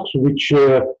tasks which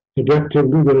adaptive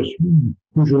leaders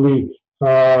usually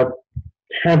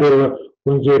handle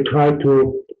when they try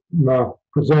to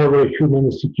preserve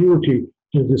human security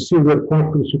in the severe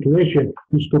conflict situation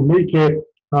is to make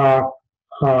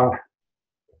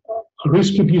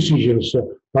risky decisions.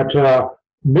 But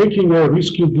making a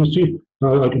risky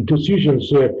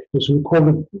decisions, as we call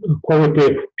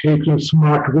it, taking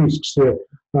smart risks.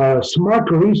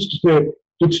 Smart risks,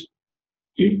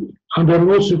 under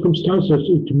no circumstances,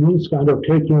 it means kind of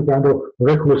taking kind of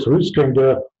reckless risk and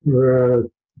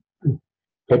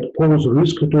that pose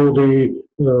risk to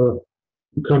the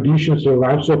conditions and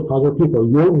lives of other people.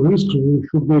 Your risks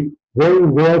should be very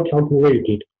well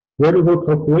calculated,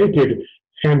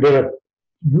 and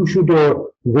you should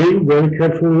weigh very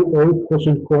carefully all pros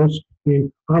and cons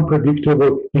in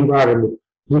unpredictable environment.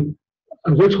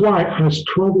 That's why I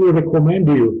strongly recommend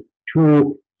you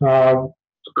to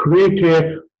create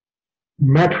a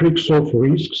matrix of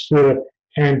risks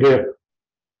and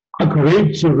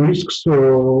grade the risks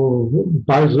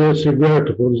by their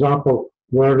severity. For example,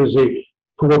 where the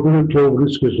probability of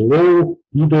risk is low,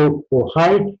 middle, or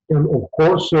high, and of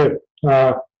course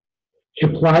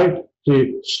apply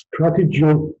the strategy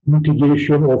of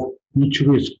mitigation of each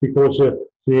risk, because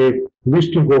the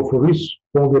listing of risk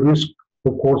from the risk,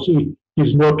 of course,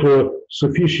 is not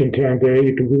sufficient, and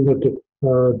it will not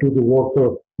do the work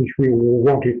which we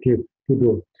want it to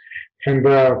do. And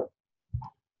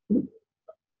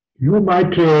you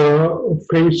might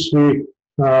face the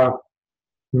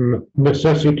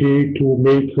necessity to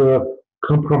make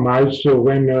compromise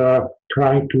when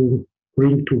trying to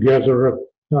bring together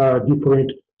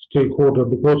different stakeholders,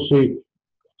 because the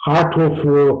art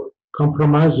of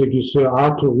compromising is an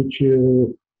art which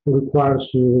requires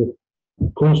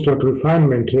constant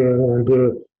refinement, and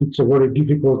it's a very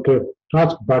difficult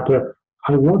task. But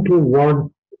I want to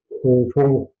warn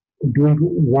from doing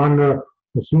one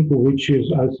thing which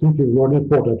is, I think, is very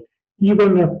important.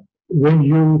 Even when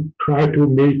you try to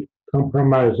make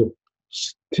compromise,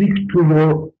 stick to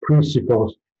your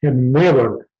principles and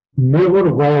never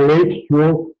violate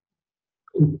your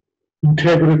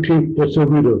integrity as a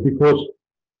leader, because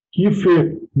if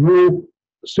you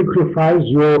sacrifice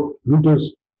your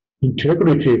leader's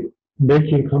integrity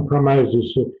making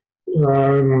compromises,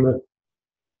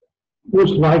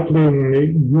 most likely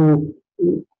you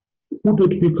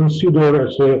wouldn't be considered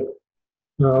as a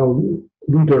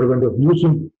leader. When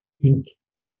abusing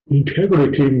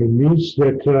integrity means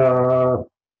that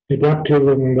adaptive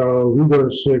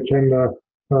leaders can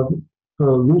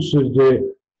lose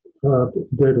the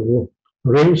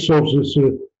reins of this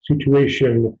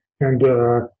situation, and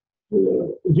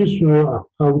this,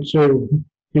 I would say,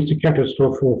 is a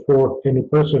catastrophe for any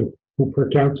person who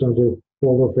pretends on the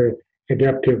role of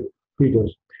adaptive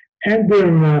leaders. And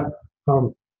then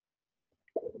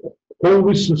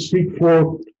always seek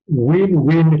for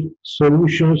win-win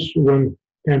solutions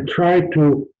and try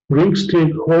to bring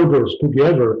stakeholders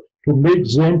together to make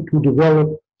them to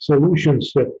develop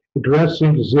solutions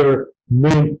addressing their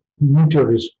main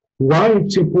interests. Why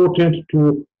it's important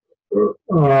to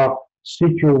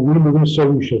seek a win-win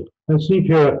solution? I think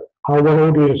our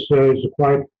audience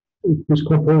is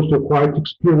composed of quite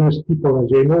experienced people, and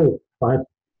they know quite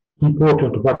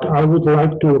important. But I would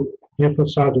like to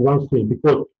emphasize one thing,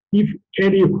 because if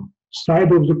any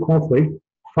side of the conflict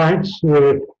finds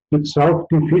itself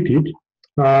defeated,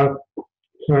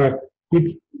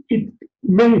 it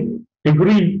may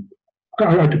agree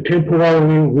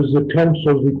temporarily with the terms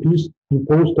of the peace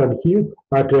imposed on him,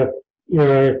 but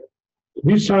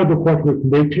this side of the conflict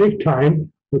may take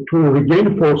time to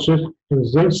regain forces and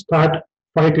then start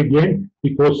fight again,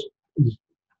 because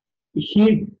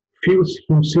he feels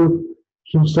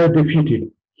himself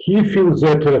defeated. He feels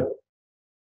that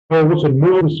there was a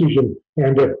no decision,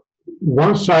 and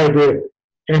one side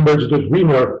emerged as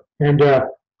winner and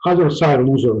other side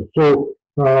loser. So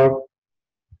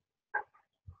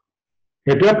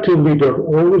adaptive leader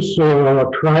always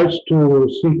tries to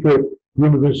seek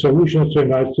win-win solutions,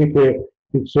 and I think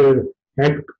it's an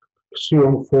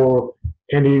axiom for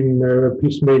any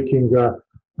peacemaking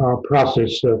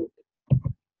process.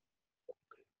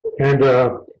 And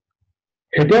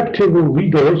adaptive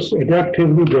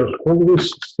leaders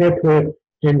always set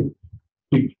an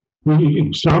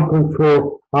example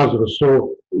for others.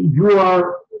 So you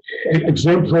are an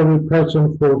exemplary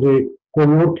person for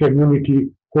your community,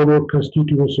 for your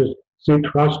constituencies. They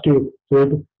trust you,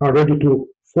 they are ready to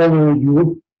follow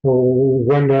you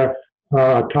when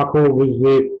tackle with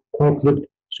the conflict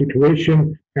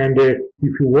situation. And if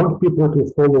you want people to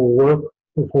follow work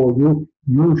for you,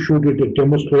 you should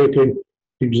demonstrate an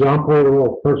example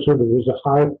of a person with a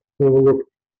high level of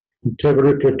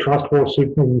integrity, trustworthy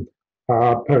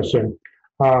person.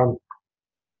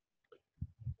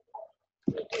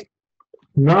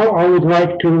 Now I would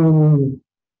like to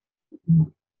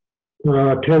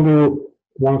tell you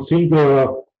one thing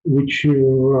which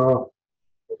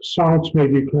sounds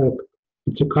maybe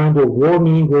it's a kind of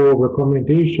warning or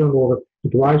recommendation or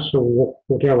advice or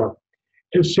whatever.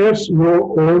 Assess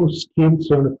your own skills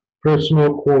and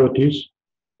personal qualities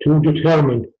to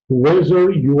determine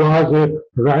whether you are the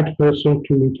right person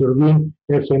to intervene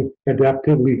as an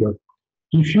adaptive leader.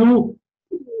 If you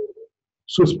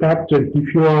suspect and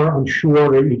if you are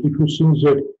unsure, and if you think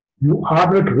that you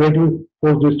are not ready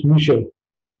for this mission,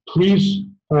 please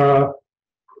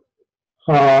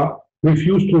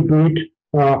refuse to do it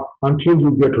until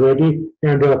you get ready,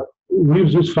 and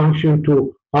leave this function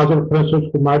to other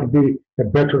persons who might be a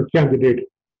better candidate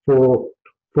for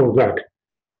that.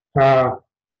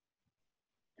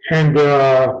 And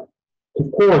of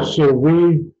course,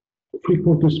 we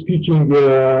frequently speaking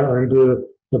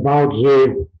about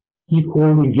the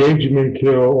equal engagement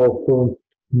of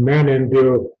men and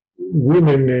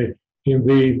women in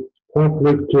the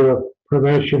conflict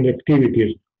prevention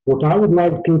activities. What I would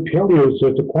like to tell you is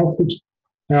that the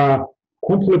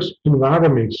complex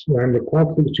environments and the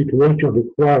conflict situation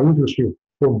require leadership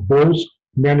from both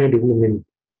men and women.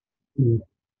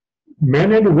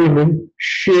 Men and women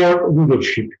share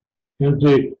leadership, and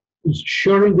the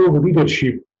sharing of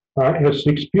leadership, as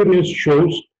experience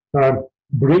shows,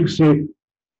 brings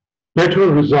better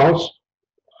results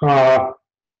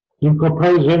in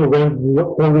comparison when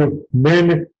only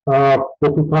men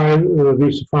occupy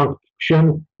this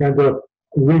function and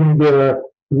women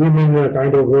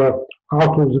kind of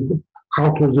out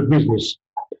of the business.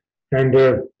 And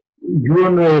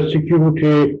UN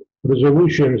security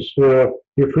resolutions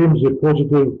affirm the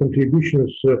positive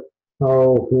contributions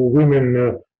of women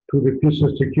to the peace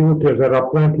and security. There are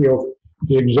plenty of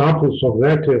examples of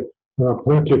that,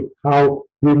 plenty how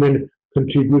women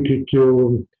contributed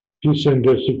to peace and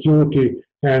security,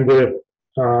 and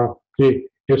the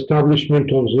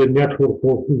establishment of the network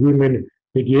of women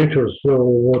mediators,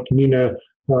 what Nina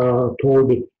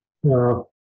told in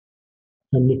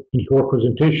her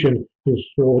presentation, is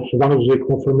also one of the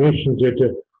confirmations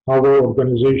that our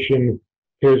organization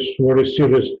has very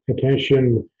serious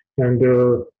attention and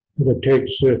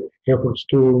takes efforts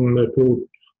to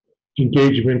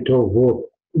engagement of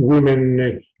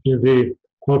women in the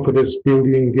confidence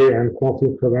building and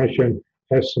conflict prevention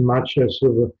as much as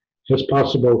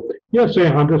possible. Yes, I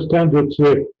understand that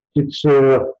it's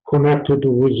connected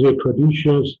with the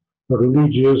traditions,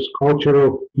 religious,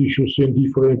 cultural issues in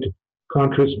different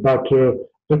countries, but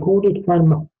according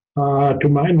to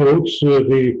my notes,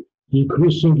 the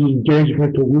increasing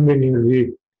engagement of women in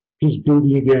the peace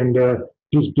building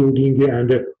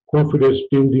and confidence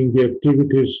building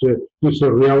activities is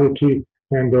a reality,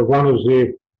 and one of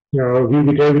the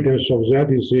vivid evidence of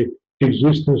that is the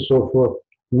existence of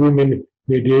women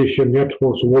mediation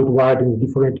networks worldwide in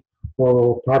different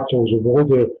parts of the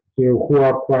world who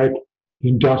are quite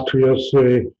industrious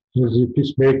in the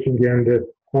peacemaking and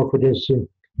confidence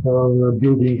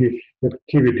building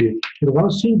activity. And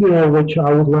one thing which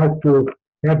I would like to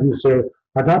add is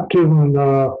adaptive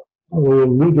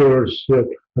leaders.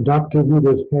 Adaptive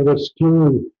leaders have a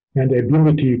skill and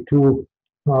ability to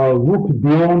look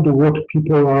beyond what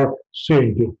people are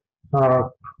saying.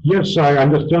 Yes, I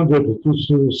understand that this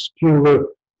skill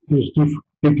is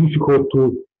difficult to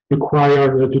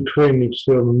acquire the training.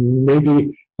 So maybe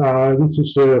this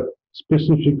is a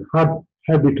specific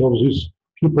habit of these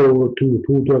people to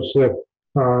just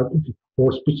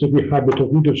or specific habit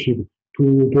of leadership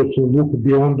to just look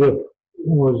beyond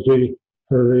what the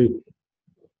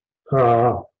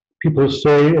people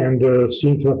say and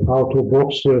think out of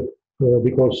box.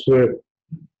 Because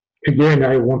again,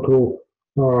 I want to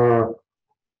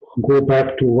go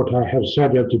back to what I have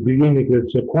said at the beginning, that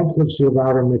the complex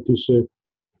environment is a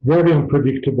very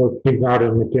unpredictable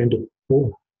environment, and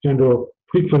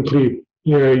frequently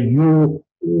you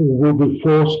will be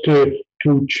forced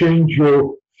to change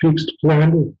your fixed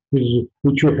plan,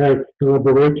 which you have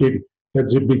elaborated at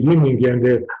the beginning, and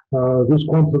this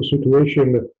complex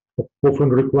situation often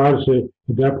requires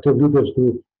adaptive leaders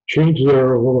to change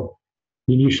their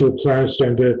initial plans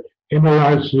and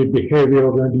analyze the behavior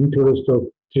and interest of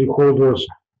stakeholders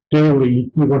daily,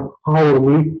 even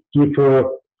hourly, if a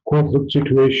conflict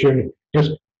situation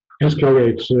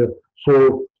escalates.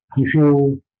 So if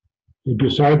you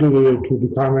decide to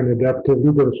become an adaptive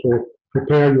leader, so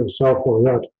prepare yourself for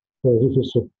that. This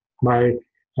is my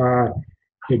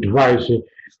advice.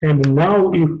 And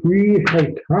now, if we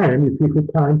have time,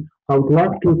 I would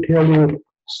like to tell you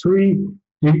 3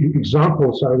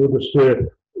 examples. I would say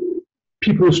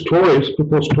people's stories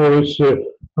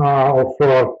of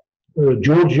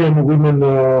Georgian women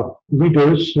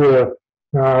leaders,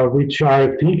 which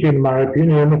I think, in my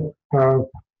opinion,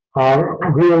 are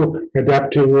real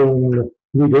adaptive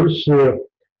leaders.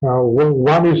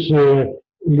 One is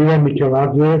Lina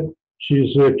Tsikhistavi-Khutsishvili.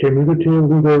 She's a community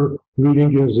leader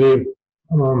living in the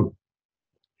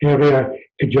area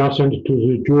adjacent to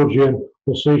the Georgian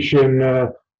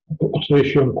Ossetian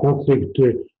conflict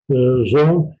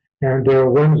zone. And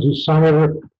when the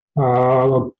summer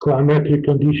climatic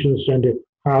conditions and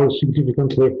how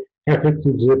significantly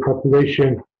affected the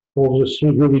population of the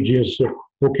three villages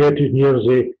located near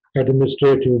the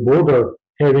administrative border,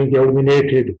 having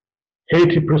eliminated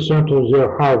 80% of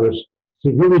their harvest,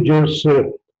 the villagers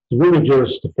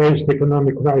faced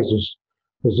economic crisis.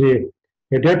 The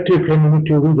adaptive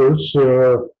community leaders,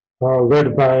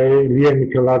 led by Lia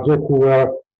Mikeladze, who were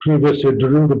previously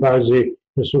drilled by the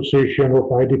Association of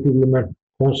IDP Women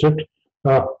Consent,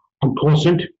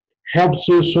 helps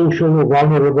the socially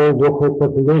vulnerable local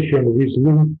population with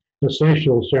living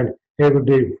essentials and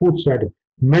everyday foods, and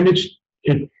managed,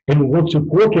 and what's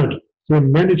important, they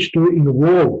managed to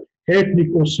involve ethnic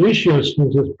Ossetians in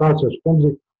this process from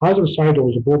the other side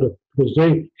of the border, because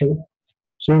they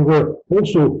were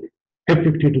also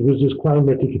affected with these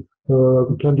climatic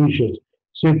conditions.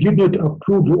 They did not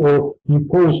approve or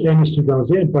impose anything on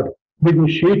them, but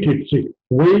negotiated the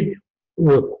way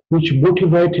which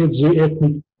motivated the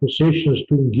ethnic Ossetians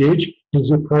to engage in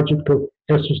the project of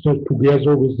assistance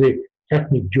together with the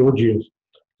ethnic Georgians.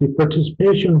 The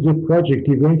participation in the project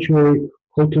eventually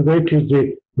cultivated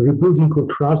the rebuilding of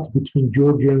trust between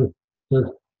Georgian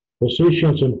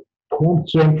Ossetians and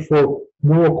prompted them for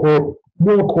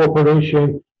more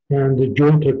cooperation and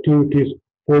joint activities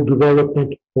for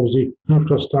development of the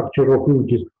infrastructure of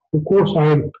villages. Of course, I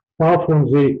am far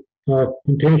from the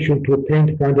intention to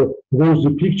paint kind of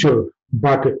rosy picture,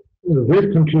 but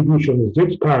their contribution,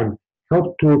 this time,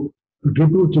 helped to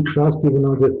rebuild the trust even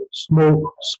on the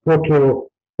small spot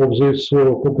of this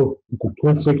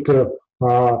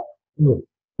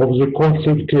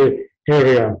conflict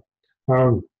area.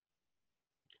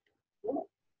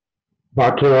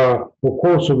 But of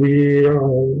course, we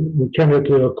cannot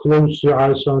close the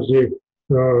eyes on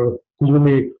the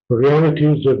gloomy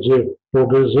realities that the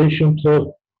organization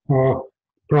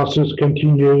process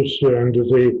continues, and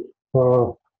the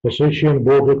Ossetian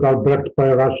border guard backed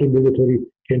by Russian military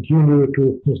continue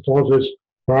to install this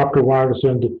barbed wires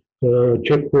and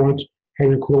checkpoints,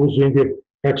 having closing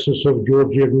access of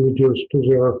Georgia villagers to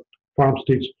their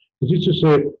farmsteads. This is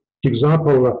an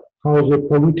example of how the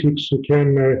politics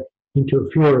can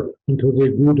interfere into the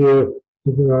good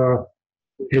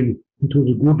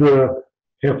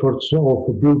efforts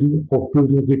of building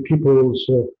the people's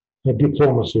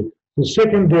diplomacy. The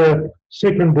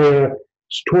second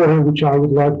story which I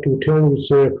would like to tell is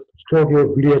the story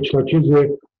of Lia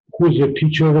Tsikhistavi-Khutsishvili, who is a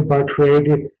teacher by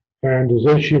trade, and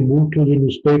then she moved to the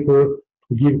newspaper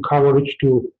to give coverage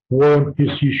to war and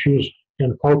peace issues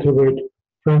and cultivate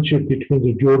friendship between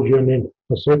the Georgian and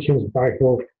Ossetians by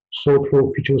her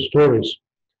thoughtful feature stories.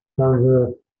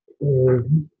 And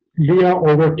Lia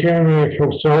overcame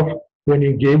herself when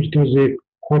engaged in the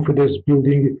confidence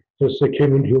building as a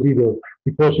community leader,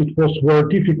 because it was very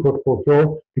difficult for her,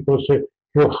 because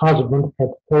her husband had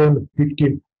fallen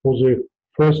victim of the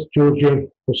first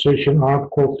Georgian Ossetian armed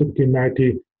conflict in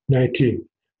 1919.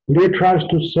 Lia tries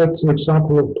to set an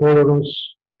example of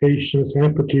tolerance, patience,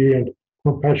 empathy, and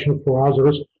compassion for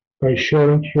others by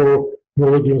sharing her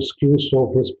knowledge and skills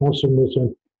of responsiveness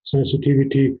and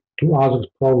sensitivity to others'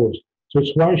 problems.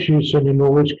 That's why she is an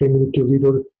acknowledged community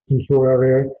leader in her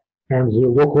area, and the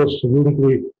locals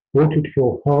willingly voted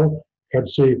for her at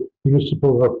the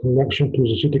municipal election to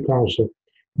the city council.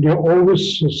 Lia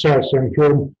always says, and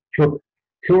her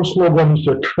slogan is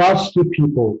trust the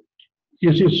people.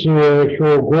 This is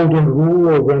her golden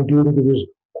rule when dealing with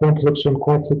complex and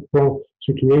conflict-prone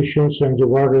situations and the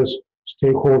various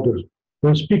stakeholders.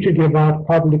 When speaking about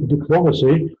public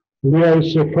diplomacy, Lia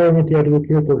is a fervent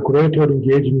advocate of greater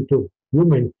engagement of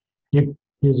women in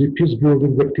the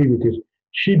peace-building activities.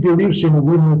 She believes in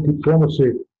women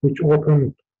diplomacy, which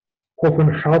often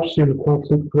helps in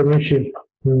conflict prevention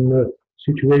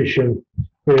situation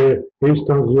based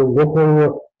on the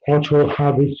local cultural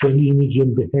habits and image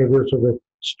and behaviors of a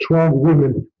strong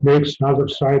woman makes other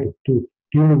side to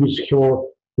deal with her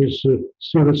with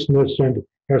seriousness and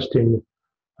esteem.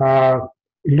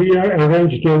 Lia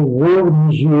arranged a war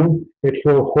museum at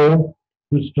her home,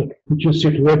 which is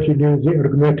situated in the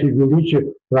Ergneti village,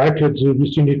 right at the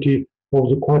vicinity of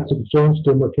the conflict zone's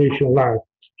demarcation line.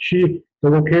 She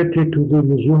allocated to the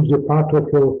museum the part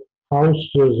of her house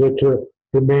that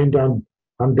remained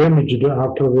undamaged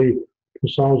after the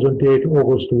 2008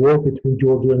 August war between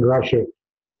Georgia and Russia.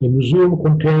 The museum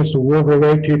contains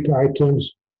war-related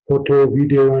items, photo,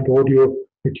 video, and audio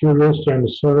materials, and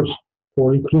serves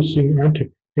for increasing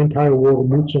anti-war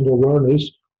moods and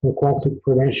awareness on conflict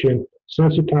prevention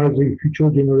sensitizing future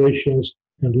generations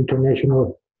and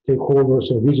international stakeholders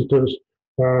and visitors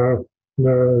that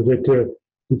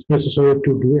it's necessary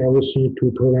to do everything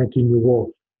to prevent a new war.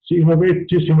 So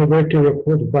this innovative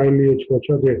approach by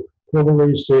Liechvachade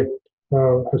provides, I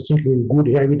think, good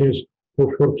evidence of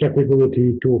her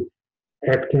capability to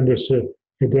act and as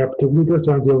adaptive leaders.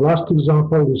 And the last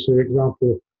example is the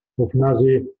example of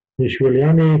Nazi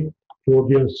Nishviliani,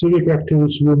 Georgian civic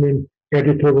activist woman,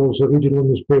 editor of the regional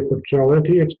newspaper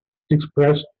Reality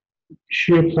Express.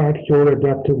 She applied her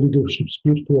adaptive leadership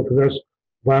skills to address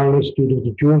violence during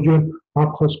the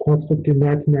Georgian-Abkhaz conflict in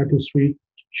 1993.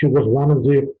 She was one of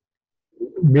the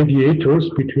mediators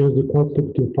between the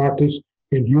conflicting parties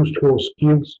and used her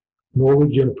skills,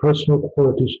 knowledge, and personal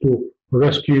qualities to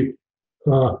rescue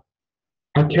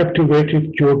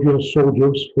captivated Georgian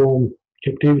soldiers from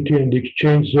captivity and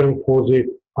exchange them for the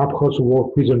Abkhaz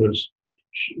war prisoners.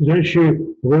 Then she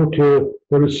wrote a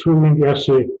very thrilling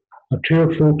essay, A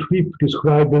Tearful Trip,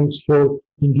 describing her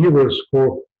endeavors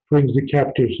for freeing the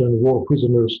captives and war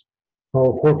prisoners.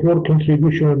 For her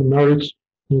contribution and merits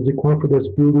in the confidence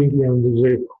building and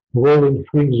the role in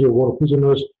freeing the war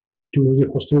prisoners to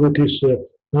the hostilities,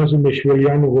 Nazi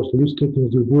Nishviliani was listed in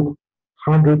the book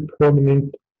 100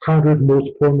 most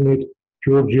prominent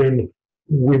Georgian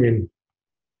women.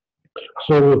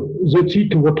 So that's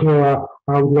it, what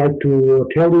I would like to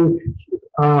tell you.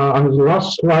 On the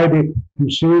last slide,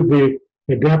 you see the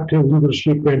adaptive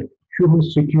leadership and human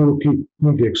security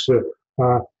index.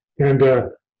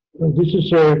 This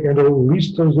is a kind of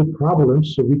list of the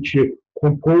problems which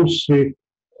compose the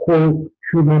whole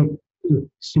human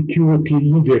security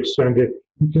index. And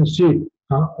you can see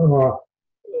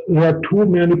there are too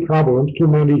many problems, too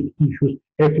many issues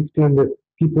affecting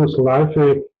people's life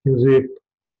in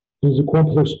the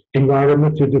conflict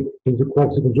environment, in the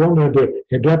conflict zone, and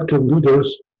adaptive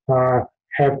leaders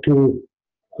have to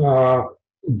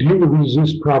deal with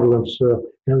these problems.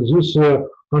 And this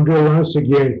underlines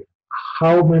again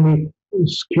how many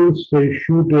skills they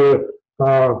should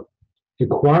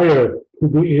acquire to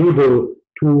be able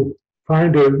to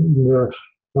find an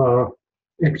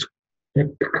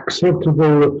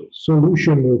acceptable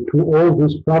solution to all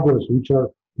these problems which are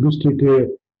listed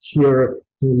here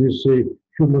in this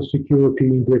human security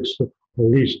index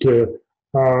list. So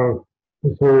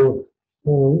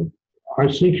I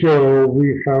think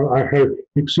I have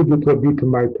exceeded a bit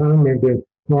my time,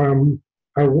 and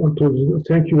I want to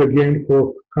thank you again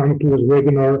for coming to this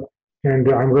webinar,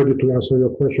 and I'm ready to answer your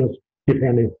questions, if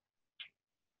any.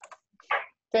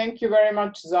 Thank you very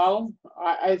much, Zaal.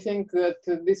 I think that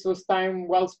this was time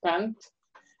well spent.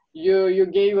 You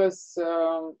gave us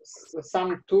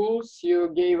some tools. You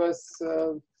gave us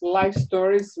life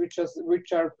stories, which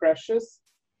are precious.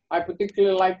 I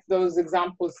particularly like those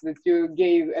examples that you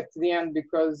gave at the end,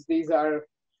 because these are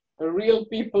real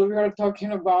people we are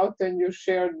talking about, and you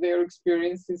shared their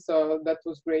experiences. So that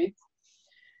was great.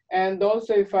 And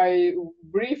also, if I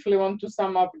briefly want to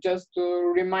sum up, just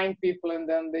to remind people, and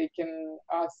then they can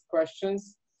ask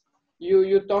questions.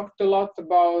 You talked a lot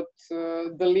about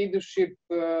the leadership,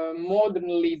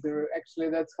 modern leader, actually,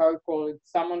 that's how I call it.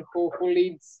 Someone who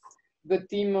leads the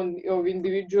team of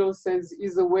individuals,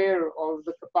 is aware of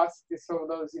the capacities of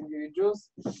those individuals.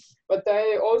 But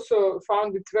I also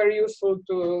found it very useful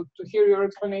to hear your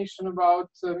explanation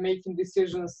about making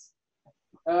decisions,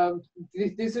 the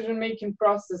decision-making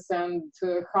process, and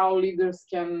how leaders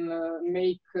can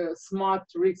make smart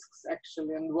risks,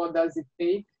 actually, and what does it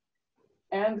take,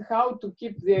 and how to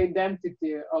keep the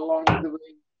identity along the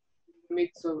way in the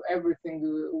midst of everything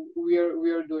we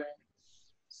are doing.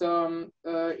 So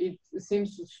it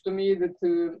seems to me that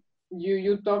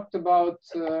you talked about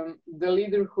the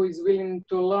leader who is willing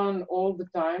to learn all the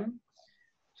time,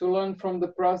 to learn from the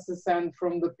process and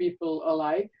from the people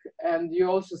alike. And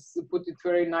you also put it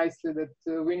very nicely that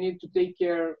we need to take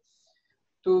care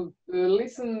to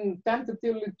listen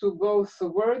tentatively to both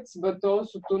words, but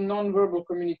also to non-verbal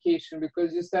communication,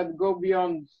 because you said go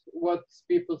beyond what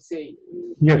people say.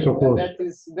 Yes, of course.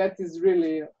 That is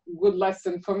really a good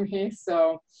lesson for me.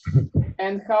 So,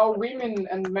 and how women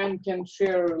and men can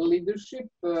share leadership,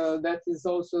 that is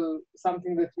also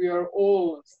something that we are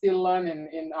all still learning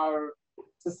in our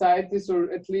societies,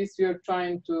 or at least we are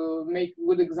trying to make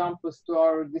good examples to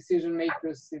our decision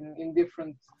makers in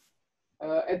different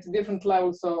at different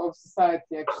levels of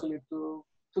society, actually, to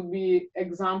be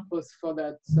examples for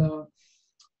that. So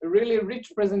a really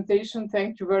rich presentation.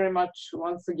 Thank you very much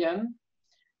once again.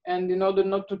 And in order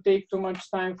not to take too much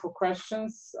time for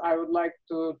questions, I would like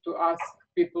to ask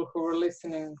people who are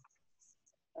listening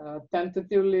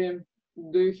tentatively,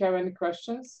 do you have any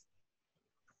questions?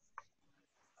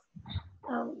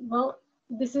 Well,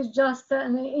 This is just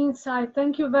an insight.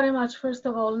 Thank you very much, first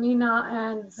of all, Nina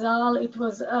and Zaal. It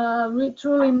was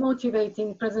truly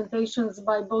motivating presentations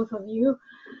by both of you.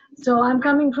 So I'm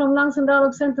coming from Nansen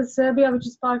Dialogue Center Serbia, which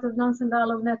is part of Nansen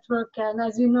Dialogue Network. And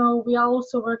as you know, we are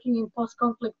also working in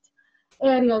post-conflict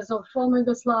areas of former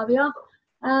Yugoslavia.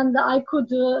 And I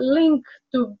could link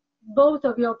to both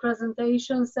of your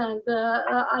presentations, and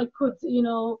I could, you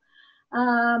know,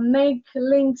 make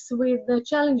links with the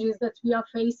challenges that we are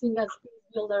facing as peace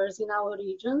builders in our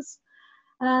regions.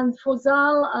 And for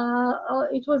Zaal,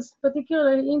 it was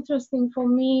particularly interesting for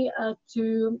me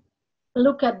to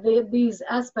look at these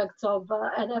aspects of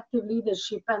adaptive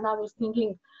leadership, and I was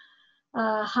thinking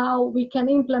how we can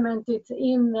implement it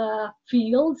in the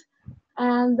field.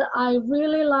 And I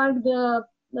really like the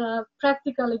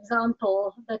practical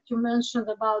example that you mentioned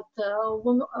about a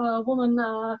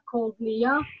woman called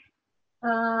Leah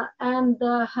and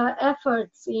her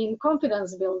efforts in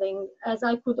confidence building, as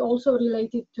I could also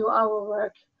relate it to our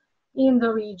work in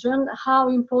the region, how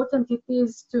important it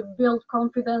is to build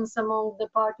confidence among the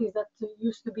parties that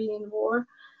used to be in war,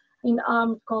 in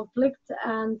armed conflict.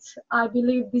 And I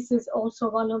believe this is also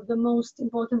one of the most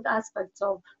important aspects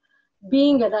of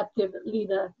being adaptive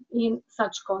leader in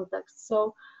such contexts.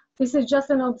 So this is just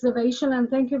an observation, and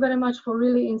thank you very much for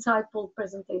really insightful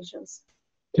presentations.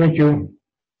 Thank you.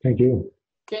 Thank you.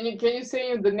 Can you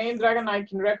say the name, Dragana? I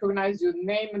can recognize your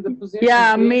name and the position.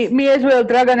 Yeah, me as well,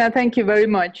 Dragana. Thank you very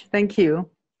much. Thank you.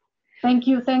 Thank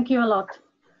you a lot.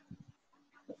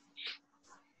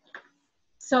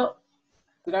 So,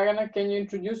 Dragana, can you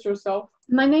introduce yourself?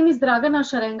 My name is Dragana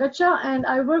Šarengača, and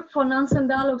I work for Nansen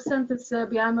Dialogue Center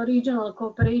Serbia. I'm a regional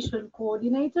cooperation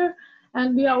coordinator,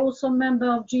 and we are also a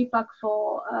member of GPPAC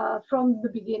from the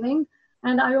beginning.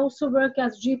 And I also work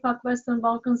as GPPAC Western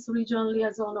Balkans Regional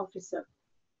Liaison Officer.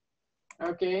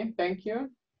 Okay, thank you.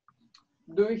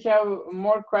 Do we have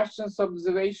more questions,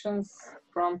 observations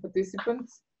from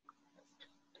participants?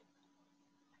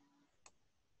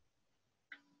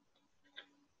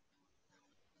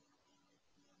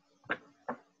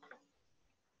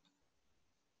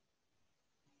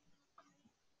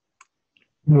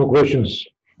 No questions.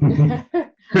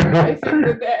 I think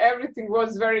that everything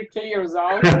was very clear,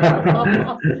 Zaal.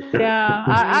 Yeah,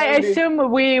 I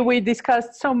assume we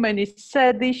discussed so many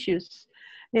sad issues.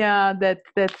 Yeah, that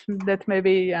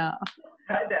maybe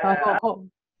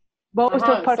both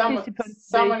of participants.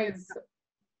 Someone is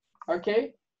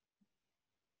okay.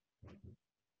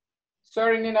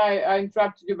 Sorry, Nina, I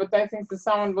interrupted you, but I think that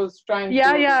someone was trying to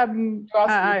ask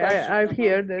I've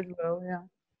heard as well. Yeah.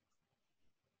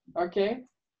 Okay.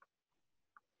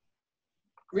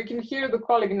 We can hear the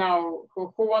colleague now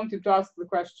who wanted to ask the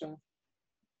question.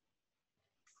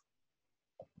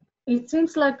 It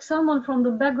seems like someone from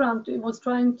the background was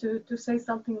trying to say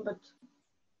something, but...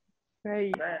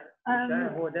 Right.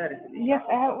 Yes,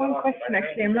 I have one question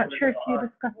actually. I'm not sure if you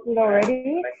discussed it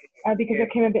already because I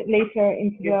came a bit later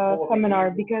into the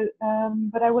seminar.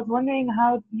 But I was wondering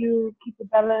how you keep a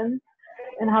balance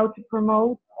and how to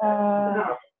promote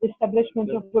the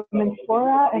establishment of women's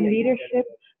fora and leadership,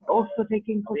 also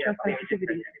taking cultural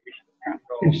sensitivities.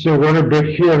 It's a very bad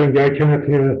hearing. I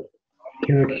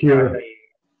cannot hear.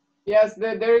 Yes,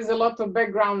 there is a lot of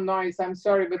background noise. I'm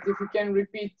sorry, but if you can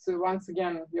repeat once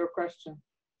again your question.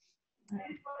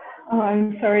 Oh,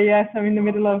 I'm sorry. Yes, I'm in the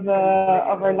middle of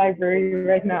our library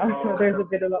right now, so there's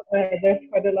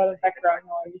quite a lot of background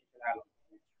noise.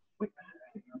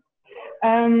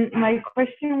 My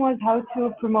question was how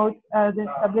to promote the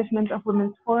establishment of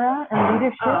women's fora and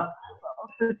leadership,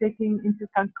 also taking into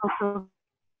account cultural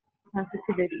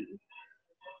sensitivity.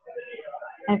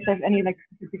 And if there's any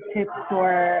specific tips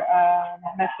or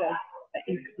methods that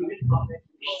you could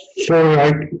use. So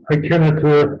I cannot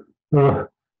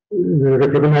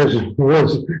recognize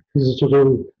words.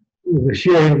 The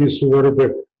hearing is very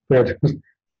bad.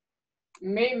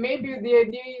 Maybe the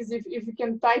idea is if you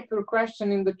can type your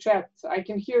question in the chat. I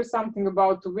can hear something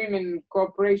about women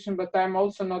cooperation, but I'm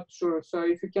also not sure. So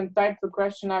if you can type the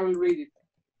question, I will read it.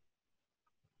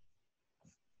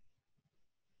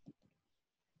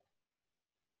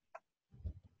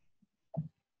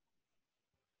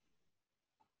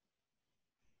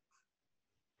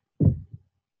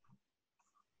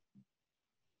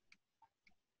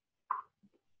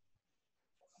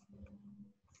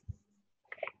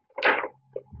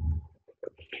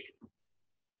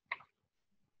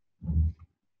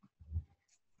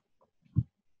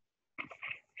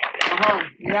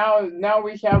 Now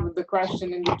we have the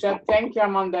question in the chat. Thank you,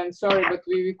 Amanda. I'm sorry, but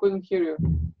we couldn't hear you.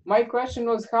 My question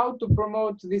was how to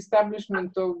promote the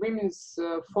establishment of women's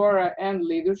fora and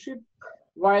leadership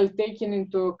while taking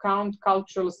into account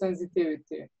cultural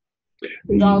sensitivity.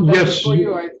 Yes. For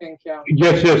you, I think, yeah.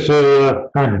 Yes, yes.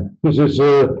 This is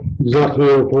exactly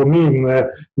for me.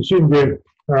 You see, the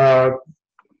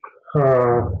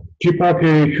GPPAC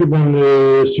Human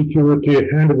Security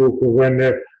Handbook, when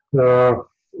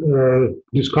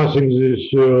discussing this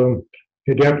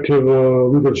adaptive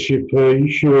leadership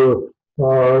issue,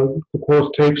 of course,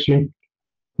 takes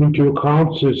into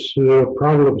account these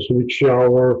problems which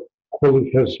our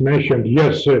colleague has mentioned.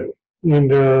 Yes,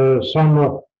 in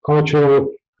some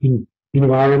cultural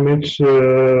environments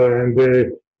and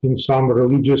in some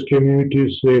religious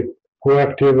communities, the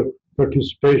proactive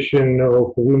participation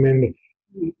of women,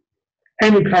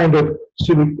 any kind of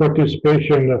civic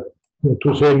participation,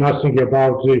 to say nothing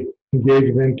about the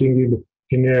engagement in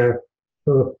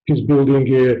peace building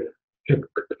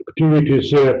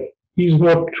activities, is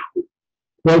not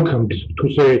welcomed, to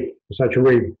say such a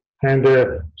way. And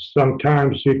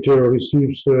sometimes it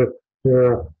receives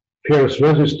fierce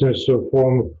resistance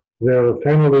from their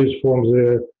families, from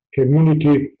the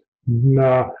community.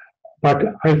 But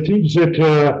I think that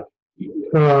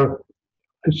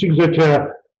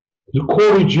the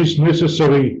courage is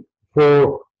necessary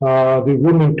for the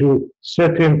women to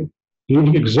set an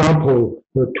example,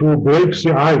 to break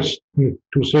the ice,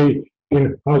 to say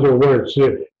in other words,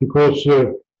 because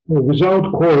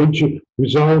without courage,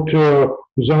 without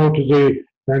the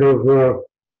kind of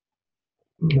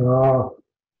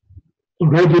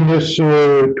readiness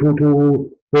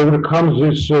to overcome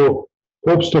these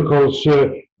obstacles,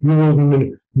 you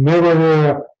will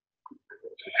never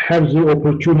have the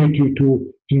opportunity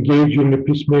to engage in the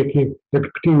peacemaking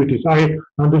activities. I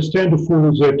understand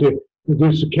fully that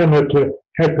this cannot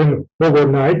happen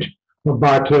overnight,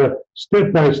 but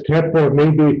step by step,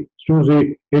 maybe through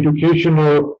the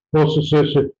educational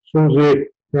processes, through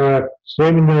the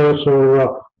seminars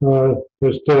or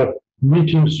just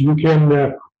meetings, you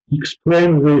can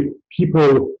explain the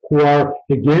people who are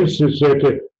against this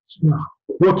that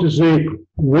what is the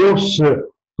worst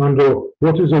and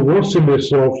what is the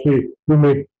worstness of the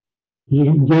human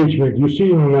engagement. You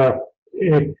see,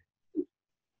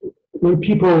 when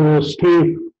people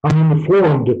stay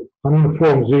uninformed,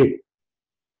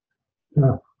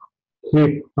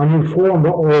 the uninformed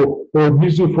or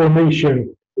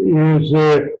misinformation is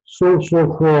a source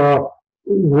of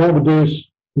wrong days.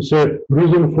 It's a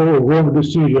reason for wrong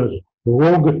decisions,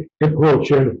 wrong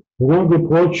approach, and wrong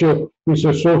approach is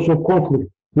a source of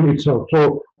conflict in itself.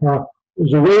 So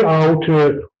the way out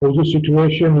of the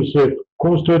situation is a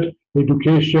constant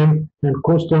education and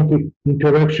constant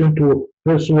interaction to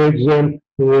persuade them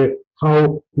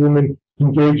how human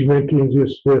engagement in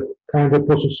this kind of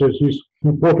processes is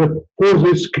important for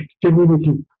this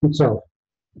community itself.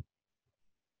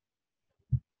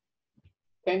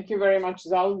 Thank you very much,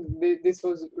 Zal. This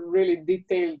was a really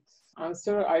detailed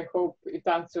answer. I hope it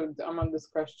answered Amanda's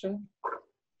question.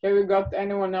 Have we got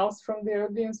anyone else from the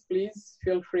audience? Please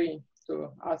feel free to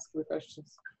ask the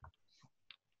questions.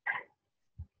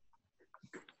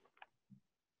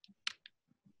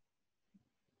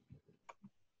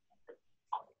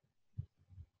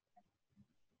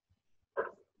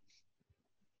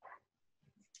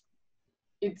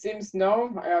 It seems no.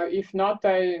 If not,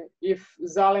 if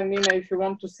Zal and Nina, if you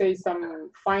want to say some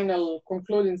final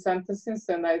concluding sentences,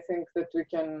 then I think that we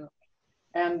can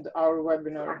end our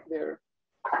webinar there.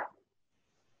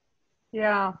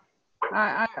 Yeah,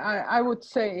 I would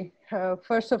say,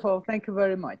 first of all, thank you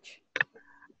very much.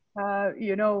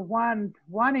 You know,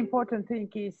 one important thing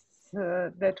is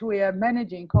that we are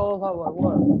managing all our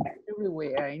work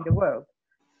everywhere in the world.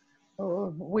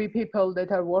 We people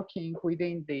that are working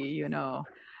within the, you know,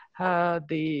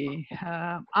 the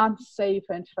unsafe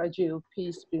and fragile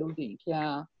peace building.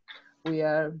 Yeah, we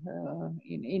are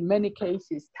in many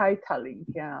cases titling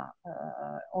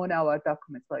on our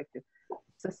documents like the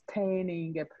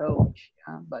sustaining approach,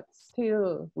 but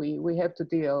still we have to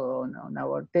deal on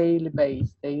our daily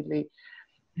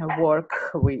work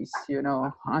with, you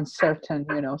know, uncertain,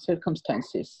 you know,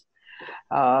 circumstances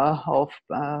of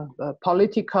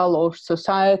political or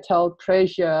societal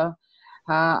pressure.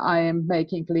 I am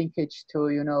making linkage to,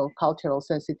 you know, cultural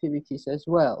sensitivities as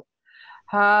well.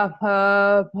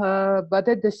 But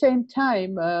at the same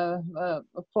time,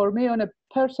 for me on a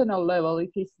personal level,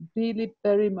 it is really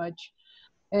very much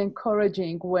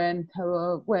encouraging when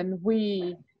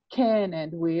we can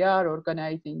and we are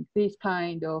organizing this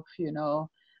kind of, you know,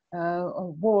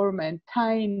 warm and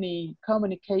tiny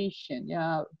communication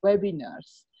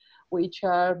webinars, which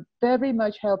are very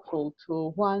much helpful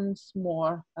to once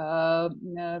more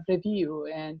review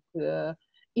and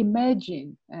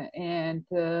imagine and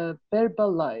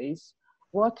verbalize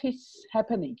what is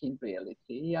happening in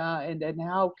reality, yeah, and then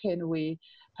how can we,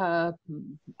 I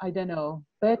don't know,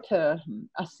 better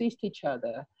assist each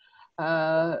other,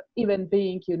 even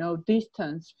being, you know,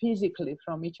 distance physically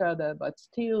from each other, but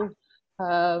still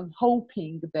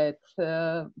hoping that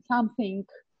something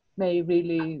may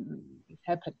really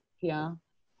happen, yeah,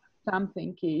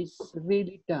 something is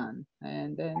really done.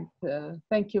 And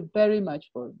thank you very much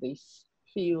for this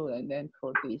feel and then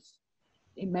for this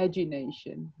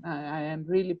imagination. I am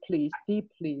really pleased,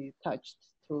 deeply touched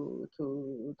to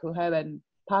have a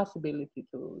possibility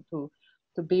to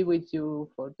be with you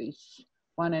for this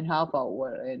 1.5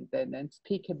 hours and then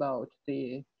speak about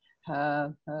the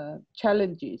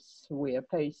challenges we are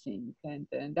facing,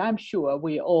 and I'm sure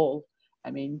we all,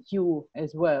 I mean you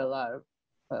as well, are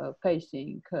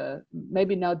facing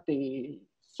maybe not the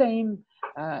same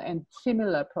and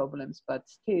similar problems, but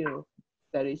still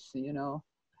there is, you know,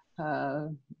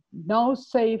 no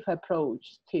safe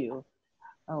approach still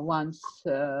once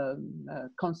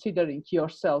considering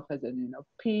yourself as a, you know,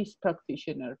 peace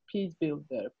practitioner, peace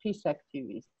builder, peace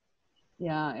activist.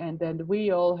 Yeah, and then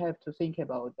we all have to think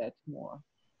about that more,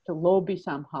 to lobby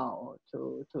somehow,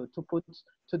 to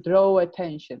draw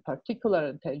attention, particular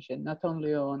attention, not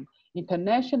only on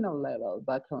international level,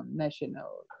 but on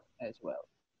national as well.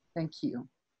 Thank you.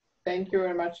 Thank you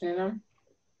very much, Nina.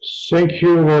 Thank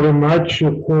you very much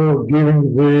for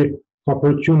giving the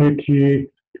opportunity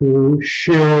to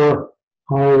share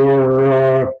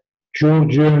our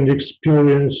Georgian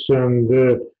experience and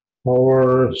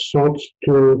our thoughts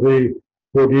to the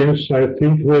audience. I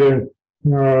think the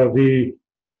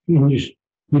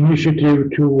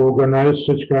initiative to organize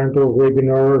such kind of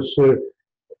webinars,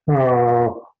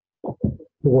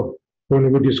 when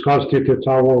we discussed it at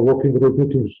our working group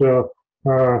meetings,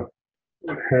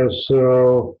 has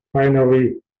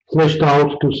finally fleshed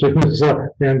out to things,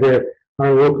 and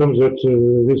I welcome that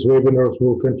these webinars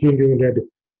will continue, and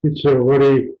it's a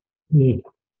very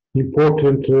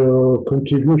important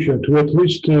contribution to at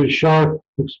least share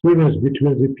experience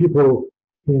between the people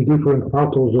in different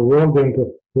parts of the world and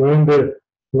learn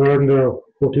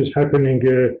what is happening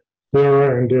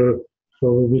there, and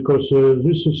so because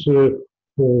this is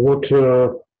what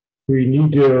we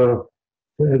need,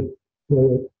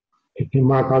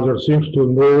 among other things, to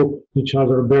know each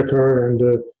other better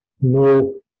and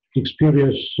know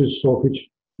experiences of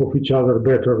each other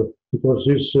better, because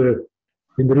this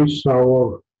enriches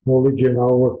our knowledge and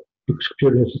our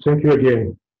experience. Thank you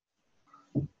again.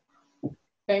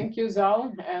 Thank you,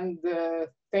 Zaal, and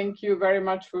thank you very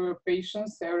much for your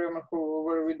patience, everyone who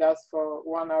were with us for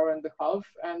 1.5 hours.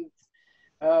 And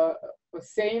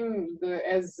same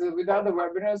as with other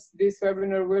webinars, this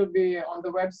webinar will be on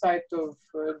the website of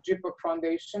GPPAC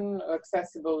Foundation,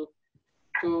 accessible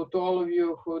to all of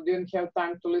you who didn't have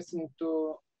time to listen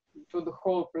to the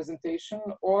whole presentation,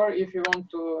 or if you want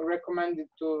to recommend it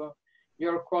to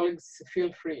your colleagues,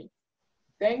 feel free.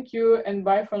 Thank you, and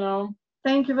bye for now.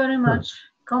 Thank you very much.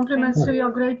 Compliments to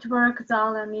your great work,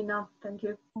 Zaal and Nina. Thank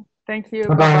you. Thank you.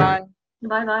 Bye-bye.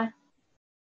 Bye-bye.